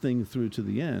this thing through to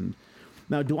the end.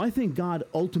 Now, do I think God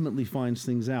ultimately finds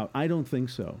things out? I don't think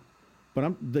so.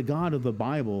 But the God of the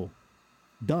Bible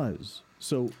does.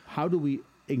 So how do we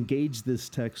engage this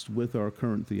text with our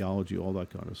current theology, all that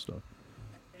kind of stuff?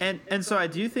 And so I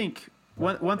do think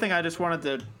one thing I just wanted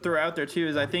to throw out there too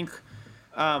is I think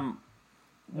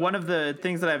one of the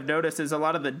things that I've noticed is a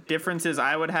lot of the differences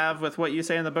I would have with what you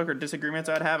say in the book, or disagreements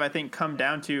I'd have, I think come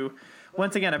down to,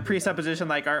 once again, a presupposition,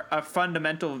 like a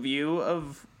fundamental view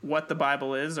of what the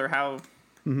Bible is, or how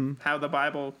the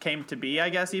Bible came to be, I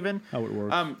guess, even. How it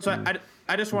works.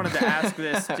 I just wanted to ask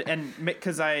this, and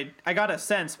because I got a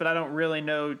sense, but I don't really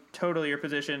know totally your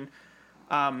position.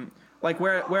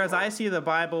 Whereas I see the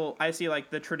Bible, I see like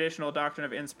the traditional doctrine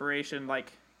of inspiration,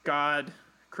 like God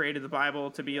created the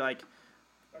Bible to be like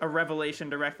a revelation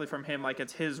directly from him, like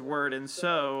it's his word. And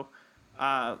so,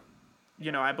 I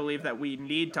believe that we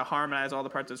need to harmonize all the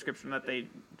parts of Scripture, and that they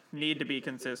need to be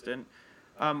consistent.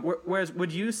 Whereas,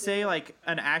 would you say like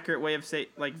an accurate way of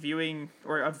viewing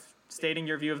or of stating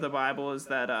your view of the Bible is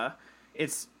that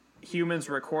it's humans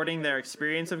recording their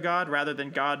experience of God rather than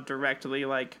God directly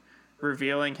like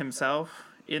revealing himself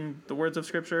in the words of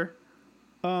Scripture?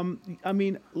 I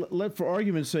mean, for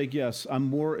argument's sake, yes, I'm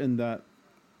more in that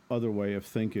other way of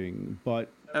thinking, but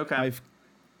I've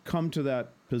come to that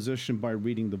position by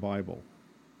reading the Bible.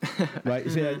 Right?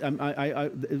 See,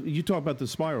 you talk about the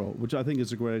spiral, which I think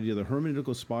is a great idea. The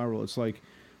hermeneutical spiral. It's like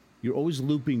you're always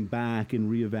looping back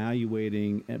and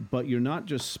reevaluating, but you're not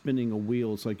just spinning a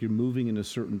wheel. It's like you're moving in a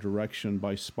certain direction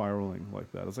by spiraling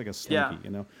like that. It's like a slinky,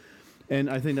 And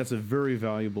I think that's a very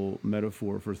valuable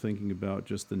metaphor for thinking about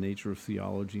just the nature of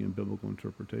theology and biblical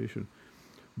interpretation.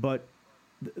 But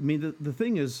I mean, the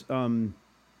thing is, I'm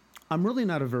really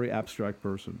not a very abstract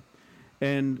person.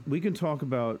 And we can talk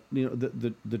about,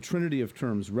 the trinity of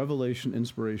terms: revelation,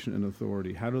 inspiration, and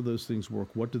authority. How do those things work?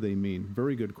 What do they mean?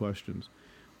 Very good questions.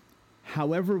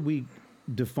 However we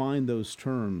define those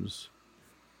terms,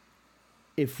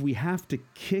 if we have to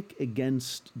kick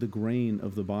against the grain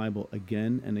of the Bible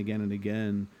again and again and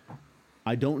again,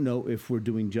 I don't know if we're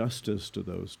doing justice to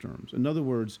those terms. In other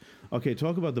words, okay,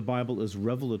 talk about the Bible as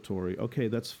revelatory. Okay,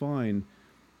 that's fine.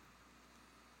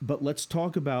 But let's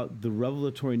talk about the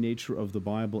revelatory nature of the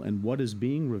Bible and what is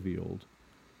being revealed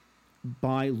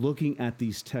by looking at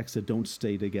these texts that don't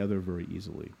stay together very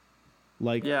easily.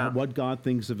 Like what God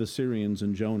thinks of Assyrians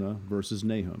and Jonah versus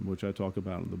Nahum, which I talk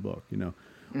about in the book,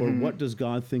 Or what does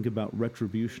God think about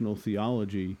retributional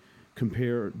theology?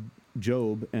 Compare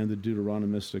Job and the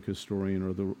Deuteronomistic historian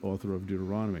or the author of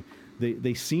Deuteronomy.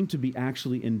 They seem to be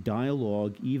actually in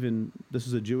dialogue, even, this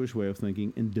is a Jewish way of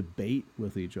thinking, in debate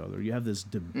with each other. You have this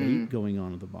debate going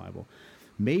on in the Bible.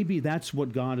 Maybe that's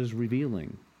what God is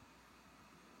revealing.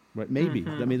 Right? Maybe.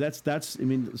 I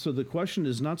mean, so the question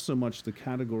is not so much the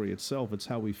category itself, it's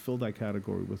how we fill that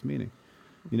category with meaning.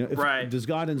 Does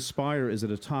God inspire? Is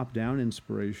it a top-down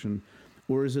inspiration,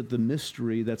 or is it the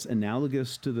mystery that's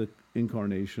analogous to the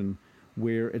incarnation,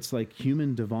 where it's like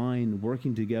human divine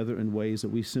working together in ways that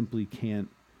we simply can't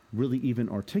really even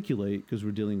articulate because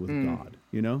we're dealing with God,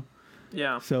 you know?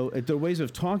 Yeah. So there are ways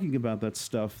of talking about that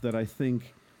stuff that I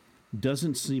think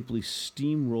doesn't simply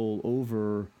steamroll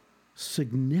over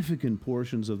significant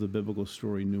portions of the biblical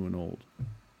story, new and old.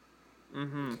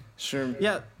 Mm-hmm. Sure.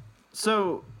 Yeah.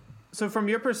 So from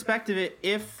your perspective,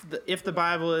 if the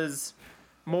Bible is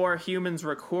more humans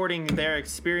recording their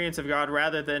experience of God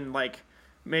rather than like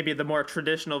maybe the more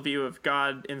traditional view of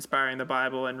God inspiring the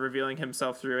Bible and revealing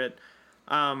himself through it,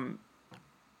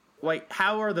 like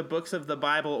how are the books of the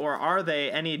Bible, or are they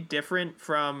any different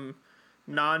from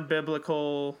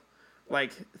non-biblical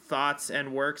like thoughts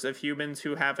and works of humans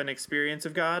who have an experience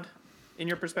of God in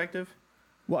your perspective?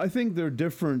 Well, I think they're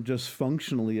different just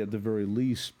functionally at the very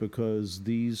least, because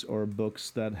these are books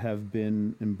that have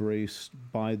been embraced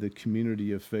by the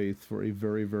community of faith for a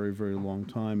very, very, very long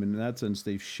time. And in that sense,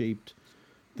 they've shaped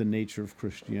the nature of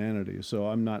Christianity. So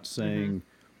I'm not saying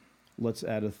let's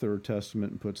add a third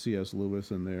testament and put C.S.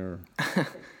 Lewis in there,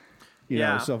 you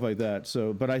know, stuff like that.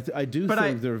 So, but I do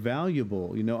think they're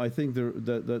valuable. You know, I think there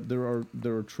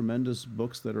are tremendous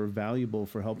books that are valuable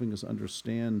for helping us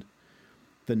understand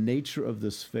the nature of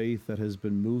this faith that has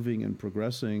been moving and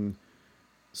progressing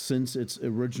since its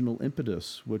original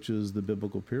impetus, which is the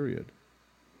biblical period,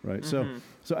 right? So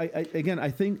I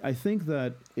think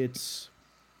that it's,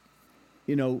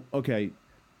 you know, okay,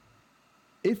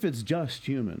 if it's just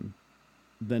human,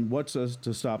 then what's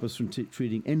to stop us from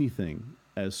treating anything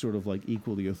as sort of like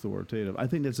equally authoritative? I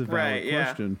think that's a valid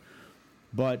question.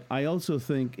 But I also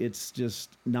think it's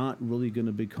just not really going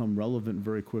to become relevant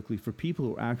very quickly for people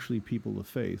who are actually people of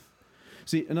faith.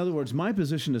 See, in other words, my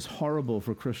position is horrible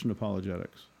for Christian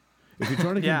apologetics. If you're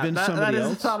trying to convince somebody else...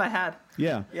 that is the thought I had.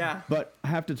 Yeah. But I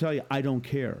have to tell you, I don't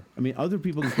care. I mean, other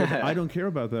people can care, but I don't care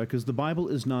about that because the Bible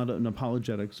is not an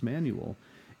apologetics manual.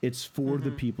 It's for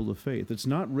the people of faith. It's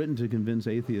not written to convince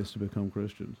atheists to become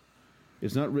Christians.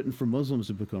 It's not written for Muslims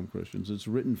to become Christians. It's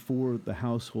written for the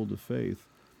household of faith,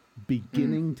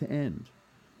 beginning to end.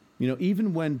 You know,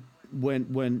 even when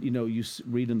you know, you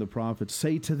read in the prophets,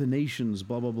 say to the nations,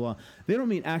 blah, blah, blah. They don't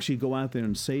mean actually go out there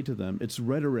and say to them. It's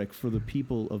rhetoric for the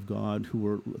people of God who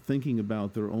are thinking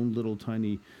about their own little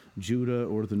tiny Judah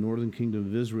or the northern kingdom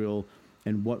of Israel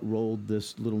and what role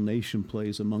this little nation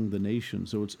plays among the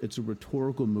nations. So it's a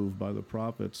rhetorical move by the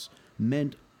prophets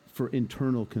meant for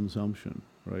internal consumption,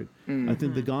 right? I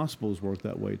think the Gospels work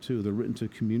that way too. They're written to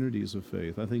communities of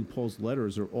faith. I think Paul's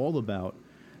letters are all about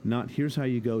not here's how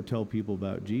you go tell people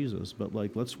about Jesus, but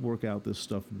like let's work out this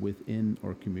stuff within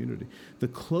our community. The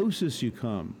closest you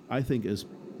come, I think, is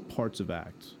parts of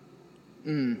Acts.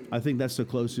 I think that's the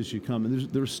closest you come. And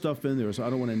there's stuff in there, so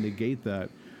I don't want to negate that.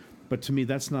 But to me,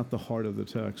 that's not the heart of the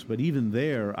text. But even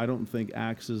there, I don't think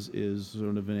Acts is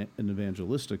sort of an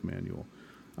evangelistic manual.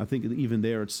 I think even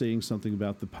there, it's saying something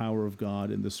about the power of God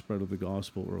and the spread of the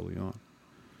gospel early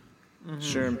on.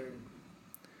 Sure.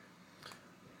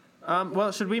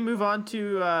 Well, should we move on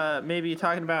to maybe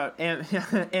talking about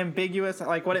ambiguous,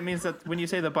 like what it means that when you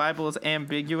say the Bible is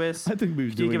ambiguous? I think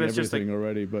we've doing everything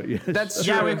already, but yes. That's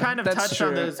true. Yeah, we've kind of touched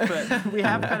on those, but we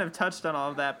have kind of touched on all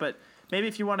of that. But maybe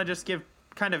if you want to just give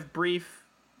kind of brief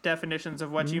definitions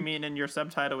of what you mean in your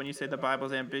subtitle when you say the Bible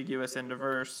is ambiguous and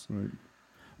diverse. Right.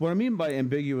 What I mean by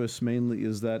ambiguous mainly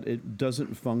is that it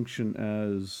doesn't function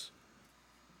as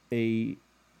a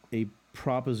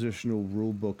propositional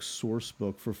rule book, source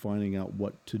book for finding out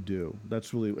what to do.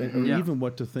 That's really, or even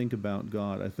what to think about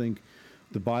God. I think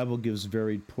the Bible gives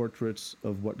varied portraits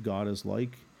of what God is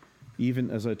like, even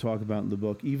as I talk about in the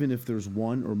book, even if there's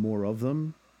one or more of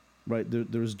them, right?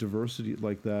 There's diversity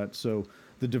like that. So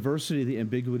the diversity, the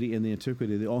ambiguity, and the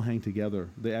antiquity, they all hang together.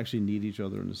 They actually need each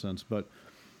other in a sense. But,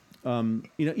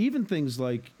 you know, even things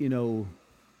like, you know,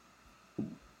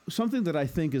 something that I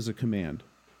think is a command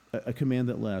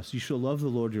that lasts. You shall love the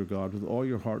Lord your God with all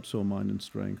your heart, soul, mind, and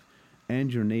strength,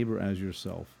 and your neighbor as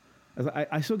yourself.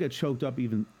 I still get choked up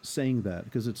even saying that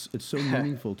because it's so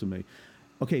meaningful to me.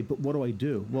 Okay, but what do I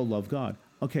do? Well, love God.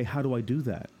 Okay, how do I do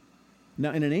that?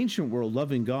 Now, in an ancient world,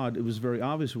 loving God, it was very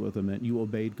obvious what it meant. You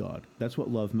obeyed God. That's what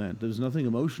love meant. There's nothing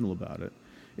emotional about it.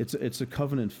 It's a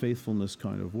covenant faithfulness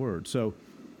kind of word. So,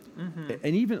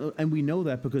 and we know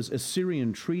that because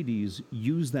Assyrian treaties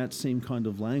use that same kind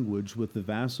of language with the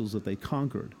vassals that they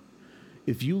conquered.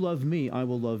 If you love me, I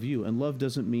will love you. And love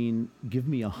doesn't mean give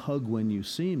me a hug when you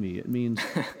see me. It means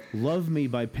love me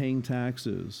by paying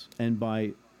taxes and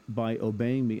by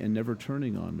obeying me and never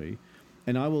turning on me.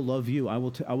 And I will love you. I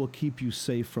will keep you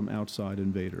safe from outside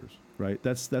invaders. Right?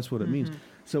 That's what it means.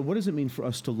 So what does it mean for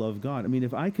us to love God? I mean,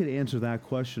 if I could answer that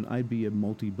question, I'd be a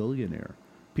multi-billionaire.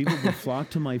 People would flock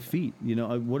to my feet.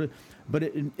 But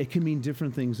it can mean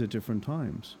different things at different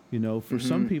times. For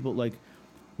some people, like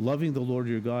loving the Lord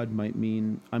your God might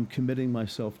mean I'm committing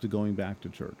myself to going back to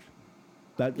church.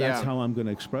 That's how I'm going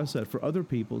to express that. For other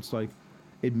people, it's like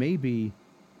it may be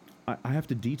I have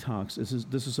to detox.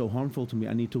 This is so harmful to me.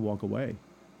 I need to walk away.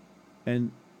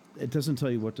 And it doesn't tell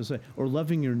you what to say. Or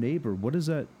loving your neighbor. What does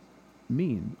that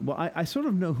mean? Well, I sort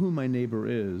of know who my neighbor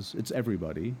is. It's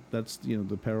everybody. That's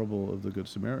the parable of the Good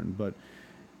Samaritan. But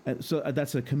so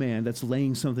that's a command. That's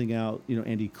laying something out.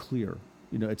 Andy, clear.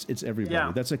 It's everybody.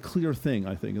 Yeah. That's a clear thing,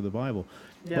 I think, in the Bible.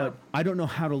 Yeah. But I don't know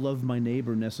how to love my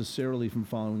neighbor necessarily from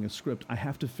following a script. I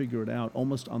have to figure it out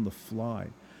almost on the fly.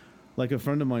 Like a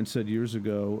friend of mine said years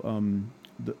ago,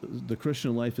 the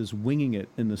Christian life is winging it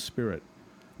in the spirit.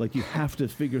 Like you have to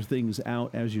figure things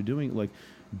out as you're doing it. Like,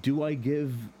 do I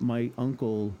give my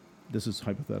uncle, this is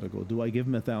hypothetical, do I give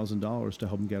him $1,000 to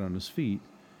help him get on his feet,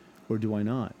 or do I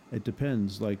not? It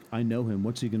depends. Like, I know him.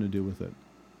 What's he going to do with it?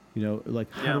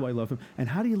 How do I love him? And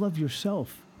how do you love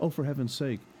yourself? Oh, for heaven's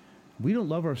sake. We don't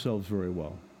love ourselves very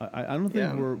well. I don't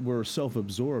think we're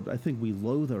self-absorbed. I think we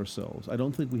loathe ourselves. I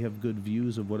don't think we have good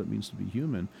views of what it means to be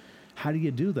human. How do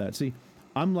you do that? See,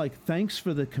 I'm like, thanks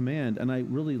for the command, and I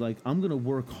really I'm going to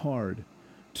work hard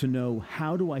to know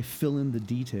how do I fill in the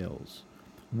details.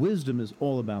 Wisdom is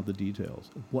all about the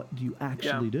details. What do you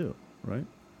actually do, right?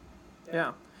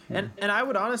 Yeah. And I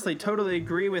would honestly totally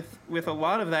agree with a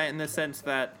lot of that in the sense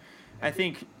that I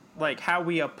think how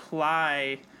we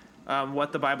apply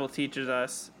what the Bible teaches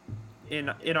us in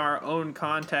our own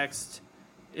context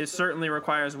certainly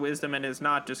requires wisdom and is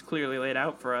not just clearly laid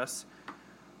out for us.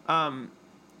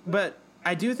 But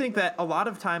I do think that a lot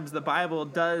of times the Bible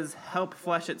does help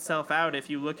flesh itself out if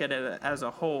you look at it as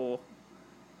a whole.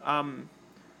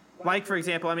 For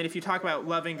example, if you talk about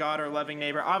loving God or loving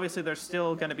neighbor, obviously there's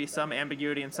still going to be some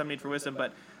ambiguity and some need for wisdom.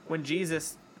 But when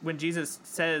Jesus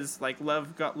says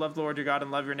love God, love the Lord your God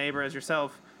and love your neighbor as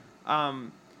yourself,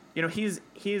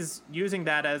 he's using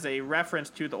that as a reference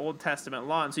to the Old Testament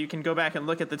law. And so you can go back and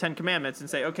look at the Ten Commandments and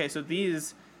say, okay, so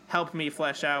these help me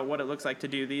flesh out what it looks like to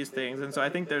do these things. And so I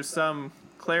think there's some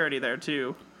clarity there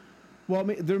too. Well,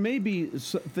 there may be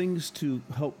things to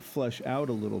help flesh out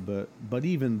a little bit, but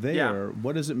even there,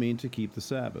 what does it mean to keep the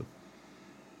Sabbath?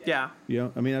 Yeah. I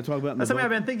talk about... That's something I've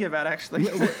been thinking about, actually.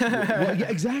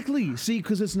 Exactly. See,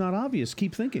 because it's not obvious.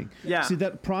 Keep thinking. Yeah. See,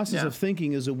 that process of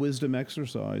thinking is a wisdom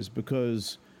exercise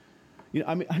because,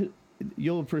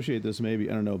 you'll appreciate this maybe,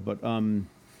 I don't know, but...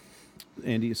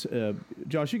 Andy,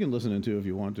 Josh, you can listen in too if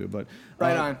you want to, but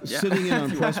right on. Sitting in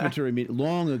on presbytery meeting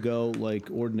long ago, like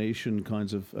ordination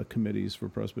kinds of committees for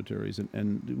presbyteries,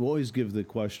 and we'll always give the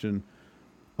question,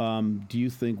 do you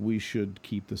think we should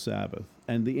keep the Sabbath?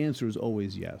 And the answer is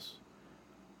always yes.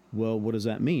 Well, what does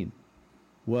that mean?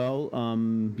 Well,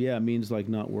 it means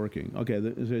not working.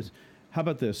 Okay, how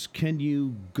about this? Can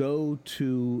you go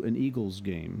to an Eagles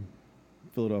game,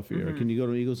 Philadelphia? Mm-hmm. Can you go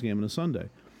to an Eagles game on a Sunday?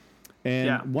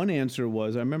 And one answer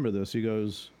was, I remember this, he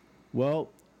goes, well,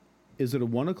 is it a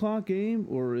 1 o'clock game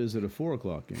or is it a 4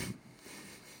 o'clock game?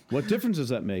 What difference does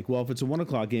that make? Well, if it's a 1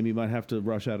 o'clock game, you might have to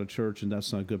rush out of church and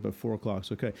that's not good, but 4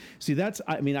 o'clock's okay. See,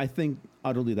 I think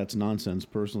utterly that's nonsense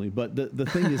personally, but the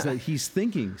thing is that he's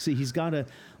thinking. See, he's got to,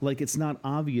 it's not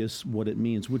obvious what it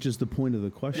means, which is the point of the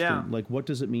question. Yeah. What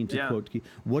does it mean to quote,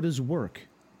 what is work?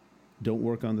 Don't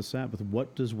work on the Sabbath.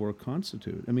 What does work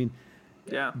constitute?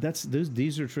 Yeah,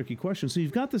 these are tricky questions. So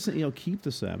you've got this, keep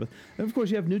the Sabbath. And of course,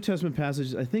 you have New Testament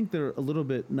passages. I think they're a little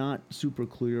bit not super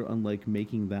clear on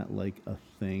making that a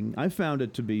thing. I found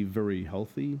it to be very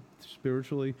healthy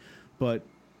spiritually, but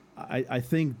I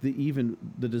think the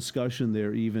discussion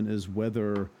there even is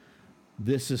whether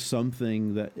this is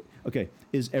something that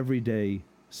is every day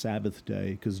Sabbath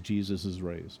day because Jesus is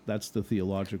raised. That's the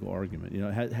theological argument.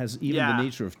 Has even the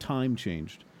nature of time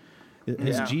changed?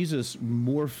 Has Jesus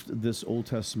morphed this Old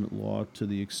Testament law to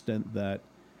the extent that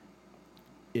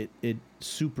it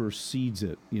supersedes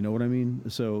it? You know what I mean?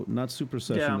 So not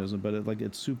supersessionism, but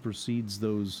it supersedes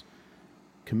those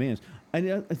commands.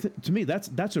 And to me,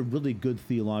 that's a really good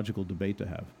theological debate to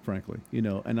have, frankly.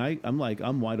 And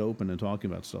I'm wide open in talking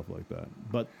about stuff like that.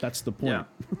 But that's the point.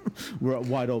 Yeah. We're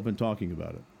wide open talking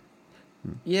about it.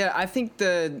 Yeah, I think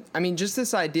just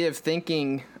this idea of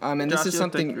thinking, and Josh, this is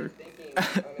something.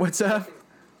 What's up?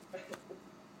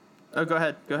 Oh, go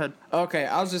ahead. Okay,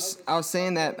 I was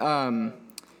saying that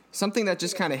something that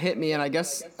just kind of hit me, and I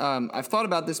guess I've thought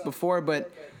about this before, but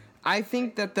I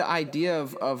think that the idea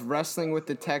of wrestling with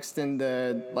the text and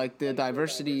the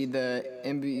diversity, the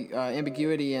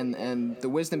ambiguity, and the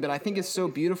wisdom, but I think is so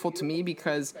beautiful to me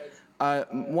because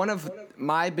one of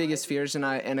my biggest fears and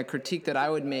a critique that I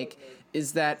would make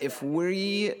is that if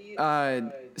we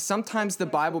sometimes the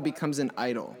Bible becomes an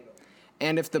idol.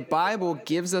 And if the Bible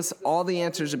gives us all the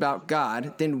answers about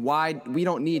God, then why we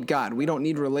don't need God. We don't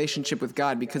need relationship with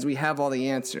God because we have all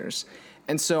the answers.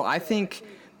 And so I think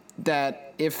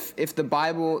that if the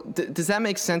Bible, does that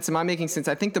make sense? Am I making sense?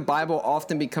 I think the Bible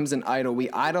often becomes an idol. We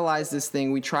idolize this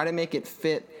thing. We try to make it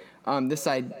fit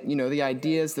the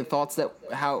ideas, the thoughts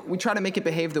how we try to make it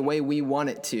behave the way we want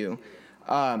it to.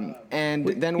 And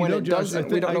then when it doesn't,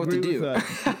 we don't know what to do.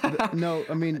 No,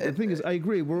 I mean, the thing is, I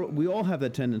agree. We all have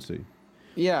that tendency.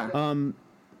 Yeah.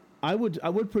 I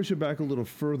would push it back a little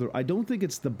further. I don't think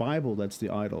it's the Bible that's the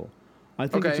idol. I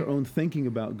think it's our own thinking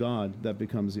about God that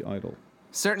becomes the idol.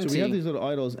 Certainty. So we have these little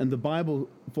idols, and the Bible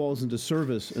falls into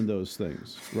service in those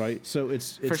things, right? So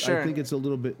it's For sure. I think it's a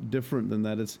little bit different than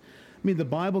that. The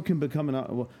Bible can become an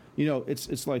idol. Well,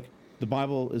 it's like the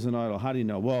Bible is an idol. How do you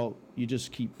know? Well, you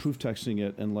just keep proof texting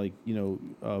it and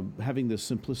having this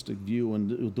simplistic view,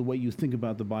 and the way you think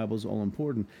about the Bible is all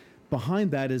important.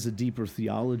 Behind that is a deeper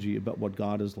theology about what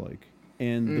God is like,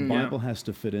 and the Bible has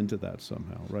to fit into that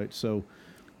somehow, right? So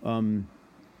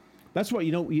that's why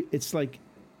it's like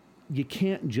you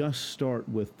can't just start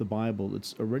with the Bible.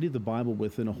 It's already the Bible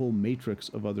within a whole matrix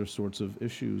of other sorts of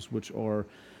issues, which are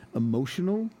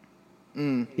emotional,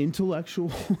 intellectual,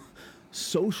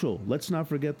 social. Let's not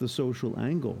forget the social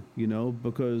angle,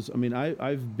 because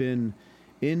I've been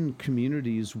in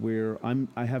communities where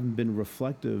I haven't been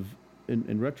reflective.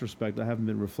 In retrospect, I haven't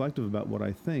been reflective about what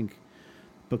I think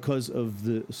because of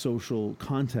the social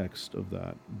context of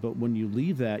that. But when you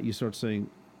leave that, you start saying,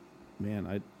 man,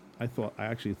 I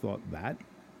actually thought that.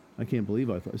 I can't believe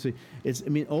I thought. See,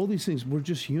 all these things, we're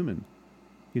just human.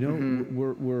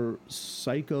 We're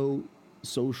psycho,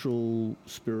 social,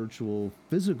 spiritual,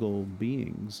 physical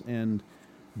beings, and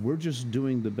we're just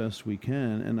doing the best we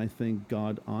can, and I think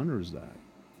God honors that.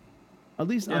 At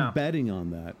least I'm betting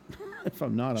on that. If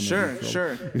I'm not, I'm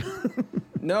sure.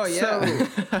 No, yeah.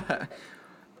 So,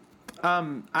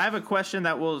 I have a question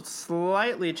that will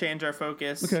slightly change our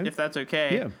focus, if that's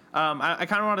okay. Yeah. I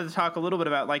kind of wanted to talk a little bit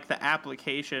about the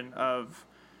application of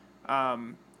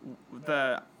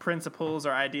the principles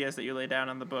or ideas that you lay down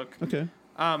in the book. Okay.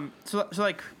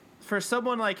 So for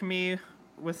someone like me,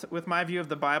 with my view of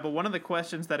the Bible, one of the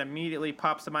questions that immediately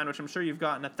pops to mind, which I'm sure you've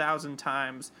gotten 1,000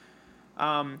 times,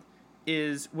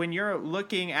 is when you're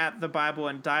looking at the Bible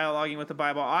and dialoguing with the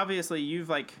Bible, obviously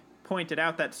you've pointed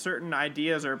out that certain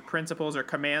ideas or principles or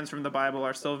commands from the Bible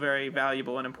are still very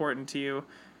valuable and important to you.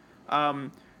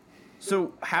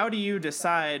 So how do you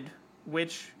decide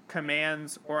which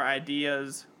commands or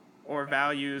ideas or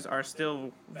values are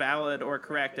still valid or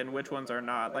correct and which ones are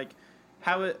not?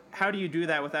 How do you do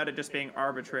that without it just being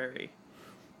arbitrary?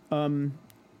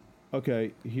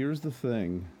 Okay, here's the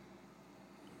thing.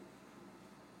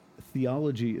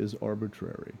 Theology is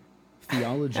arbitrary.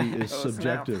 Theology is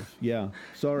subjective. Yeah,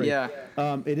 sorry. Yeah.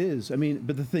 It is.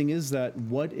 But the thing is that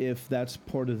what if that's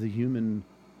part of the human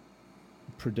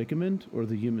predicament or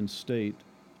the human state,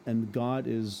 and God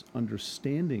is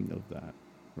understanding of that,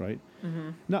 right? Mm-hmm.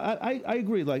 Now, I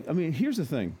agree. Here's the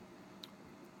thing.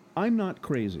 I'm not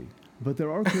crazy. But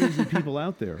there are crazy people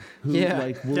out there who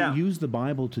will use the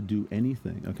Bible to do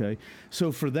anything. Okay,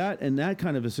 so for that and that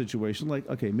kind of a situation,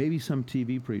 maybe some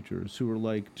TV preachers who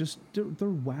are they're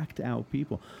whacked out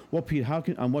people. Well, Pete,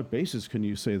 on what basis can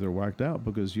you say they're whacked out?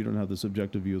 Because you don't have the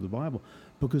subjective view of the Bible.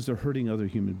 Because they're hurting other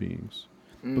human beings.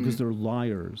 Because they're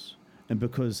liars, and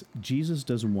because Jesus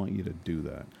doesn't want you to do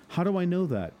that. How do I know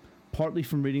that? Partly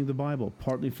from reading the Bible,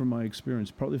 partly from my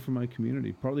experience, partly from my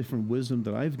community, partly from wisdom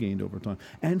that I've gained over time,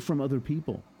 and from other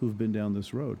people who've been down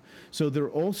this road. So there are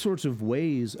all sorts of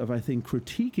ways of, I think,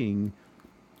 critiquing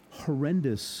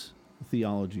horrendous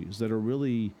theologies that are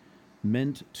really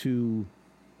meant to,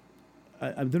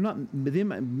 they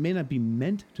may not be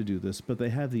meant to do this, but they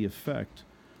have the effect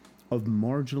of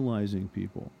marginalizing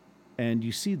people. And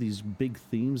you see these big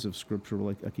themes of Scripture,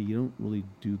 okay, you don't really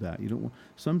do that. You don't.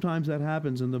 Sometimes that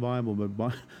happens in the Bible,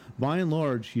 but by and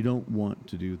large, you don't want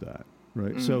to do that,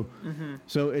 right? So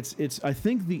it's. I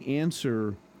think the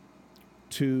answer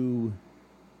to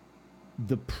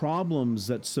the problems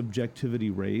that subjectivity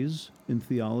raise in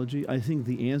theology, I think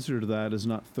the answer to that is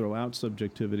not throw out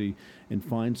subjectivity and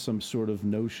find some sort of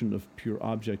notion of pure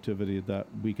objectivity that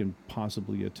we can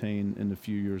possibly attain in a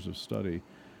few years of study.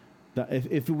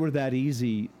 If it were that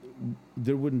easy,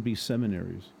 there wouldn't be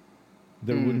seminaries.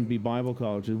 There wouldn't be Bible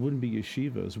colleges. There wouldn't be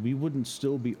yeshivas. We wouldn't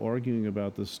still be arguing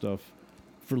about this stuff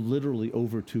for literally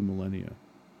over 2 millennia.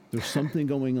 There's something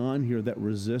going on here that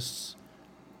resists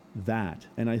that.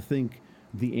 And I think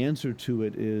the answer to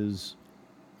it is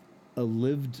a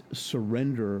lived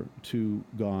surrender to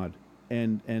God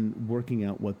and working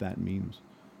out what that means.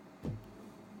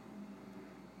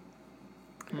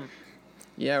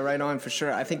 Yeah, right on for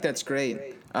sure. I think that's great.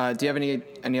 Do you have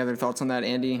any other thoughts on that,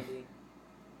 Andy?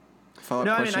 No,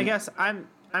 I mean, I guess I'm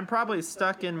probably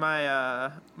stuck in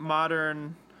my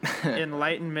modern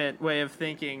Enlightenment way of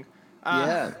thinking.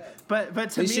 Yeah. But to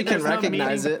at least me, you can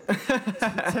recognize it.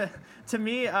 To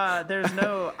me, there's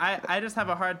no. I just have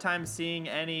a hard time seeing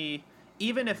any.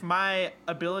 Even if my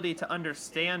ability to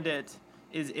understand it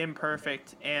is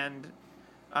imperfect and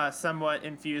somewhat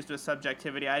infused with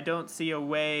subjectivity, I don't see a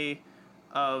way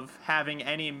of having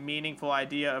any meaningful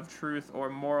idea of truth or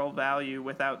moral value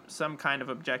without some kind of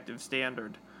objective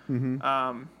standard.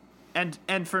 Mm-hmm.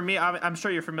 And for me, I'm sure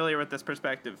you're familiar with this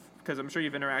perspective because I'm sure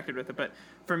you've interacted with it. But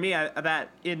for me, that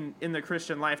in the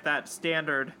Christian life, that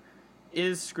standard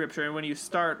is Scripture. And when you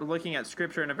start looking at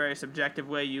Scripture in a very subjective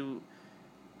way,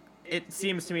 it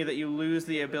seems to me that you lose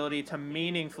the ability to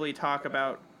meaningfully talk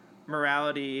about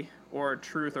morality or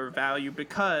truth or value,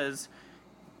 because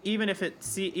even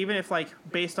if like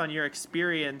based on your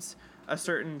experience a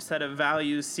certain set of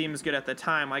values seems good at the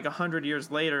time, like 100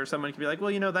 years later someone can be like,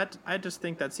 well, that I just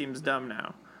think that seems dumb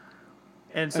now.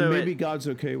 And so maybe God's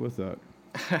okay with that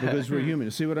because we're human.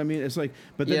 See what I mean? It's like,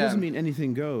 but that doesn't mean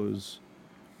anything goes.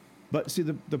 But see,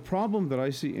 the problem that I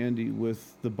see, Andy,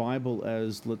 with the Bible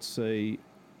as, let's say,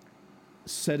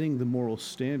 setting the moral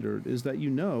standard is that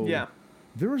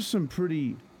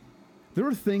there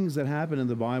are things that happen in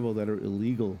the Bible that are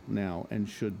illegal now and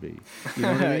should be. You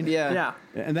know what I mean? Yeah.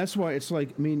 And that's why it's like,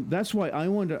 that's why I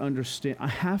want to understand, I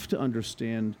have to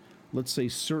understand, let's say,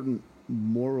 certain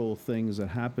moral things that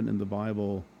happen in the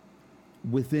Bible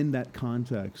within that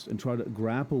context and try to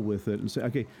grapple with it and say,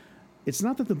 okay, it's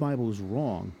not that the Bible is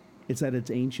wrong, it's that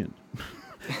it's ancient.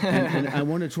 and I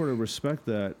want to sort of respect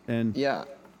that. And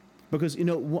because,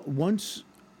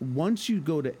 once you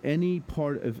go to any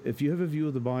part of, if you have a view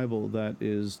of the Bible that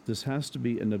is, this has to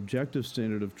be an objective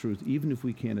standard of truth, even if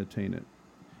we can't attain it,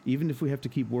 even if we have to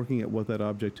keep working at what that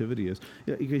objectivity is,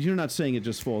 because you're not saying it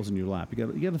just falls in your lap. You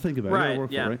got to think about it. You got to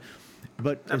work for it, right?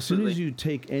 But as soon as you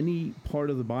take any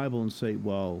part of the Bible and say,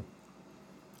 well,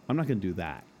 I'm not going to do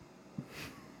that.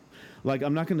 Like,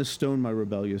 I'm not going to stone my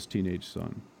rebellious teenage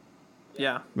son.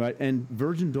 Yeah. Right? And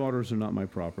virgin daughters are not my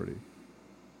property.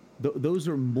 Those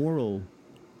are moral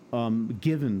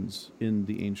givens in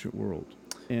the ancient world.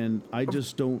 And I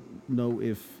just don't know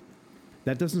if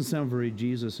that doesn't sound very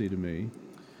Jesus-y to me.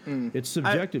 It's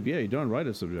subjective. You're darn right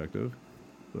it's subjective.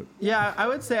 But. Yeah, I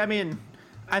would say,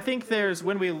 I think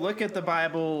when we look at the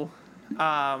Bible,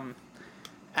 when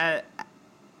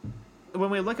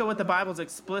we look at what the Bible's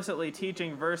explicitly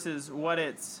teaching versus what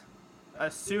it's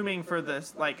assuming for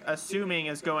this, like assuming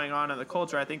is going on in the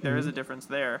culture, I think there is a difference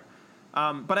there.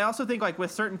 But I also think, like,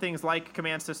 with certain things like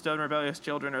commands to stone rebellious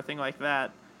children or thing like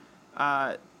that,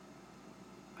 the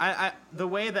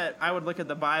way that I would look at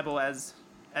the Bible as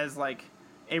like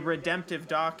a redemptive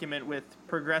document with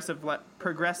progressive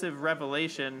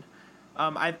revelation,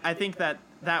 I think that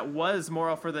was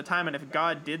moral for the time, and if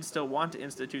God did still want to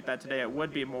institute that today, it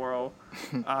would be moral.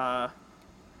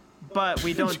 But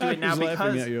we don't do it now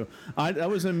because at you. That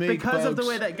was a me, because of the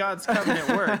way that God's covenant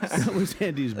works. That was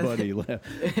Andy's buddy.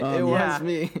 It was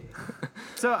me.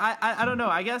 So I don't know.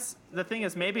 I guess the thing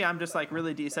is, maybe I'm just like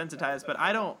really desensitized, but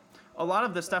a lot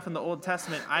of the stuff in the Old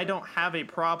Testament I don't have a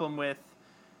problem with.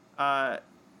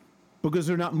 Because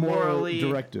they're not morally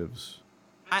directives.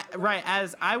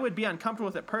 As I would be uncomfortable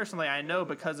with it personally, I know,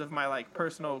 because of my like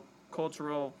personal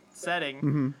cultural setting.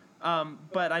 Mm-hmm.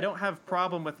 But I don't have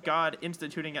problem with God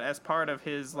instituting it as part of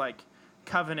his like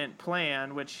covenant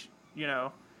plan, which,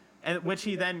 and which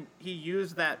he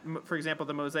used that, for example,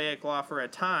 the Mosaic law for a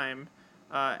time,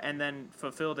 and then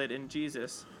fulfilled it in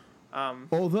Jesus.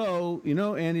 Although,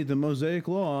 Andy, the Mosaic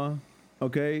law,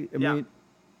 okay, I mean,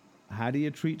 how do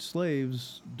you treat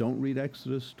slaves? Don't read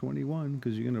Exodus 21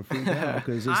 because you're going to freak out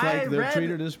because it's like they're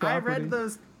treated as property. I read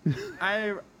those.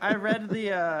 I read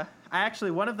the.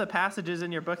 One of the passages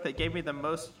in your book that gave me the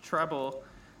most trouble,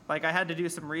 like I had to do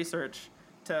some research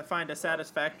to find a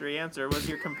satisfactory answer, was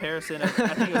your comparison of,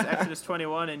 I think it was Exodus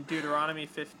 21 and Deuteronomy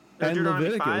 50. And Deuteronomy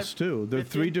Leviticus 5, too. There are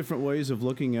 15. 3 different ways of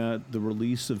looking at the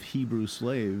release of Hebrew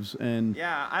slaves, and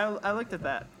I looked at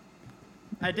that.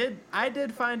 I did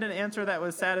find an answer that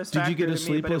was satisfactory. Did you get a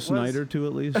sleepless night or two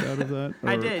at least out of that?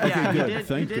 I did. Okay, yeah,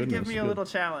 good. you did give me a little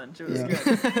challenge. It was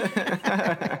good.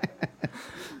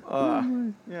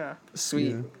 Yeah.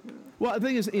 Sweet. Yeah. Well, the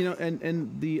thing is,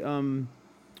 and the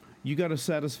you got a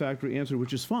satisfactory answer,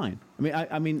 which is fine.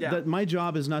 I mean, that my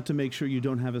job is not to make sure you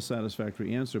don't have a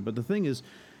satisfactory answer, but the thing is,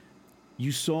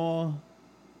 you saw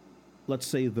let's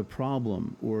say, the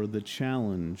problem or the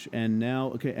challenge. And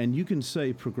now, and you can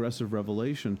say progressive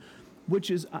revelation,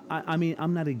 which is, I mean,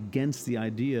 I'm not against the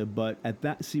idea, but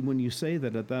when you say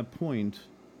that at that point,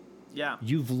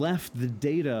 you've left the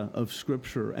data of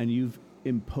Scripture and you've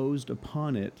imposed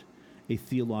upon it a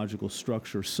theological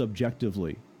structure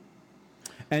subjectively.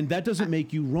 And that doesn't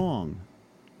make you wrong.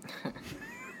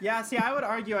 Yeah, see, I would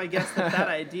argue, I guess, that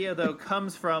idea, though,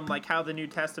 comes from, like, how the New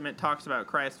Testament talks about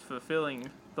Christ fulfilling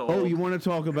the Old. Oh, you want to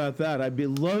talk about that? I'd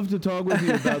love to talk with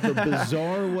you about the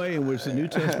bizarre way in which the New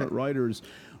Testament writers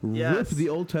rip the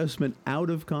Old Testament out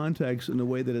of context in a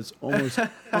way that it's almost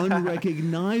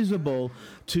unrecognizable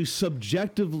to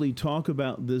subjectively talk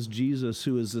about this Jesus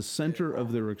who is the center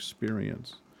of their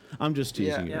experience. I'm just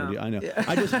teasing you, Andy. I know.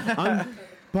 Yeah.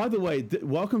 By the way,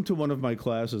 welcome to one of my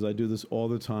classes. I do this all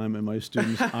the time, and my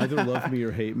students either love me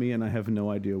or hate me, and I have no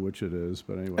idea which it is.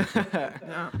 But anyway,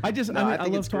 I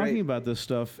love talking about this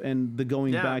stuff, and the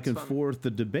going back and forth,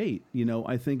 the debate.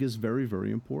 I think is very,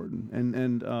 very important.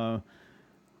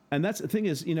 And that's the thing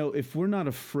is, if we're not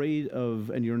afraid of,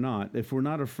 and you're not, if we're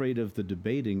not afraid of the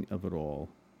debating of it all,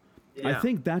 I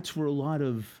think that's where a lot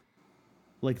of,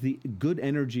 like, the good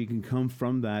energy can come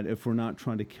from that if we're not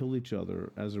trying to kill each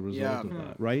other as a result of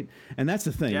that, right? And that's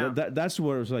the thing. Yeah. That's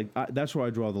where it's like, that's where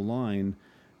I draw the line.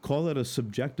 Call it a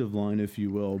subjective line, if you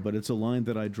will, but it's a line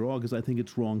that I draw because I think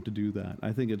it's wrong to do that.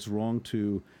 I think it's wrong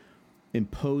to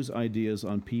impose ideas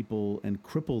on people and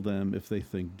cripple them if they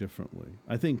think differently.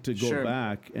 I think to go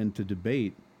back and to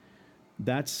debate,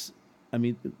 that's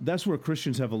where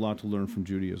Christians have a lot to learn from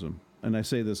Judaism. And I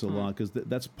say this a lot because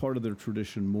that's part of their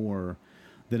tradition more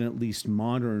than at least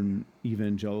modern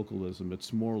evangelicalism.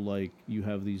 It's more like you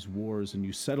have these wars and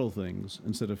you settle things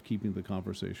instead of keeping the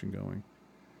conversation going.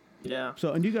 Yeah.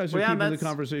 So, and you guys are keeping the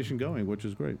conversation going, which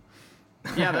is great.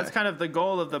 Yeah, that's kind of the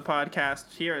goal of the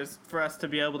podcast here, is for us to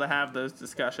be able to have those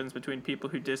discussions between people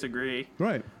who disagree.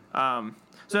 Right.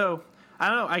 So, I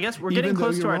don't know. I guess we're getting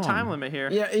close to our time limit here.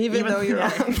 Yeah, even though you're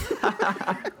wrong.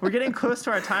 We're getting close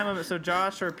to our time limit. So,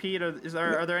 Josh or Pete,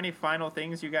 are there any final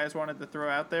things you guys wanted to throw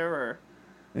out there, or?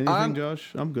 Anything,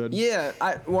 Josh? I'm good. Yeah.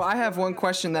 I have one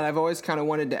question that I've always kind of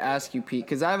wanted to ask you, Pete,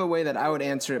 because I have a way that I would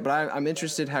answer it, but I'm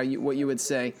interested what you would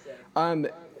say.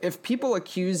 If people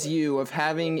accuse you of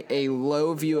having a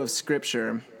low view of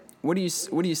Scripture, what do you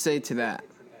say to that?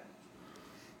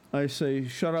 I say,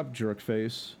 shut up,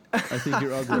 jerkface. I think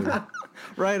you're ugly.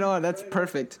 Right on. That's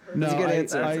perfect. That's a good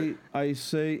answer. I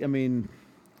say,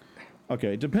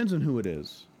 okay, it depends on who it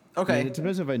is. Okay. It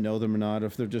depends if I know them or not,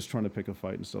 if they're just trying to pick a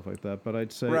fight and stuff like that. But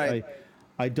I'd say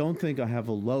I don't think I have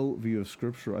a low view of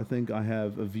Scripture. I think I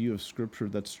have a view of Scripture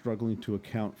that's struggling to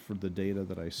account for the data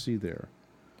that I see there.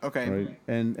 Okay. Right?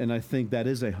 And I think that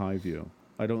is a high view.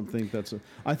 I don't think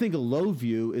I think a low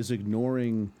view is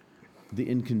ignoring the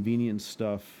inconvenient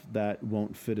stuff that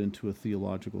won't fit into a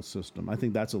theological system. I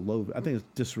think that's I think it's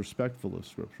disrespectful of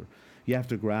Scripture. You have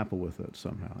to grapple with it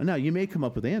somehow. And now you may come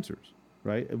up with answers,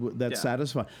 right? That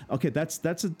satisfy. Okay,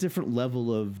 that's a different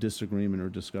level of disagreement or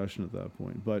discussion at that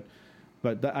point. But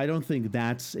I don't think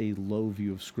that's a low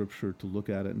view of Scripture to look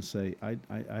at it and say, I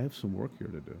have some work here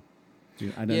to do.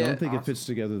 And I don't think it fits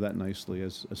together that nicely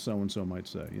as so-and-so might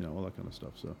say, all that kind of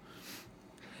stuff. So.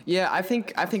 Yeah, I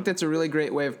think that's a really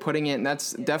great way of putting it, and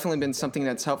that's definitely been something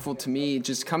that's helpful to me.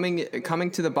 Just coming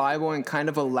to the Bible and kind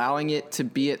of allowing it to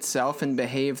be itself and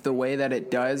behave the way that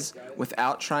it does,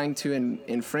 without trying to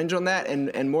infringe on that,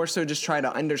 and more so just try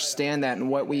to understand that and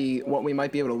what we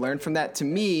might be able to learn from that. To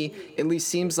me, at least,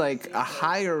 seems like a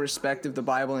higher respect of the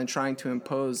Bible and trying to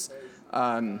impose,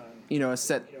 a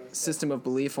set system of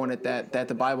belief on it that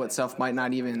the Bible itself might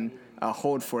not even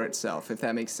hold for itself, if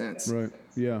that makes sense. Right.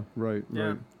 Yeah. Right. Yeah.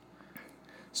 Right.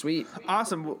 Sweet.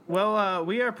 Awesome. Well,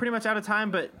 we are pretty much out of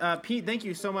time, but Pete, thank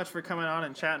you so much for coming on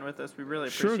and chatting with us. We really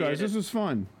appreciate it. Sure, guys. This was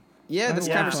fun. Yeah, this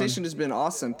conversation has been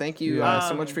awesome. Thank you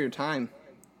so much for your time.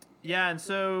 Yeah, and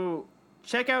so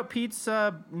check out Pete's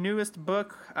newest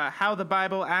book, How the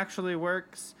Bible Actually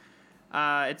Works.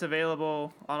 It's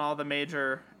available on all the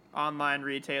major online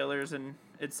retailers and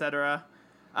etc.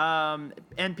 And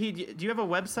Pete, do you have a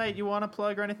website you want to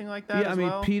plug or anything like that?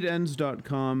 Yeah,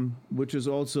 PeteEnns.com, which is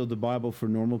also the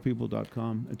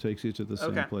BibleForNormalPeople.com. It takes you to the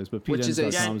same place, but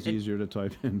PeteEnns.com is easier to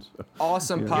type in. So.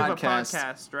 Awesome podcast. You have a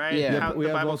podcast, right? Yeah, we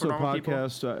have also a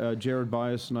podcast. Jared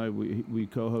Bias and I we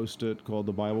co-host it called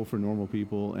The Bible for Normal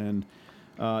People, and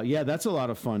that's a lot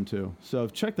of fun too. So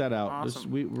check that out.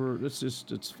 Awesome.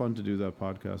 It's fun to do that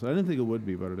podcast. I didn't think it would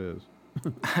be, but it is.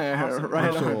 Awesome.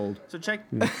 Right so on. old. So check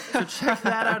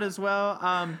that out as well.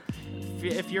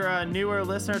 If you're a newer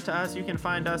listener to us, you can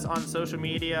find us on social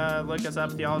media. Look us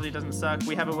up, Theology Doesn't Suck.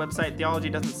 We have a website,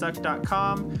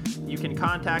 theologydoesn'tsuck.com. You can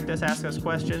contact us, ask us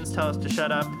questions, tell us to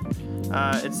shut up,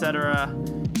 etc.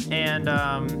 And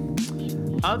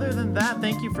other than that,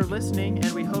 thank you for listening,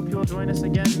 and we hope you'll join us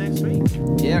again next week.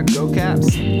 Yeah, go Caps.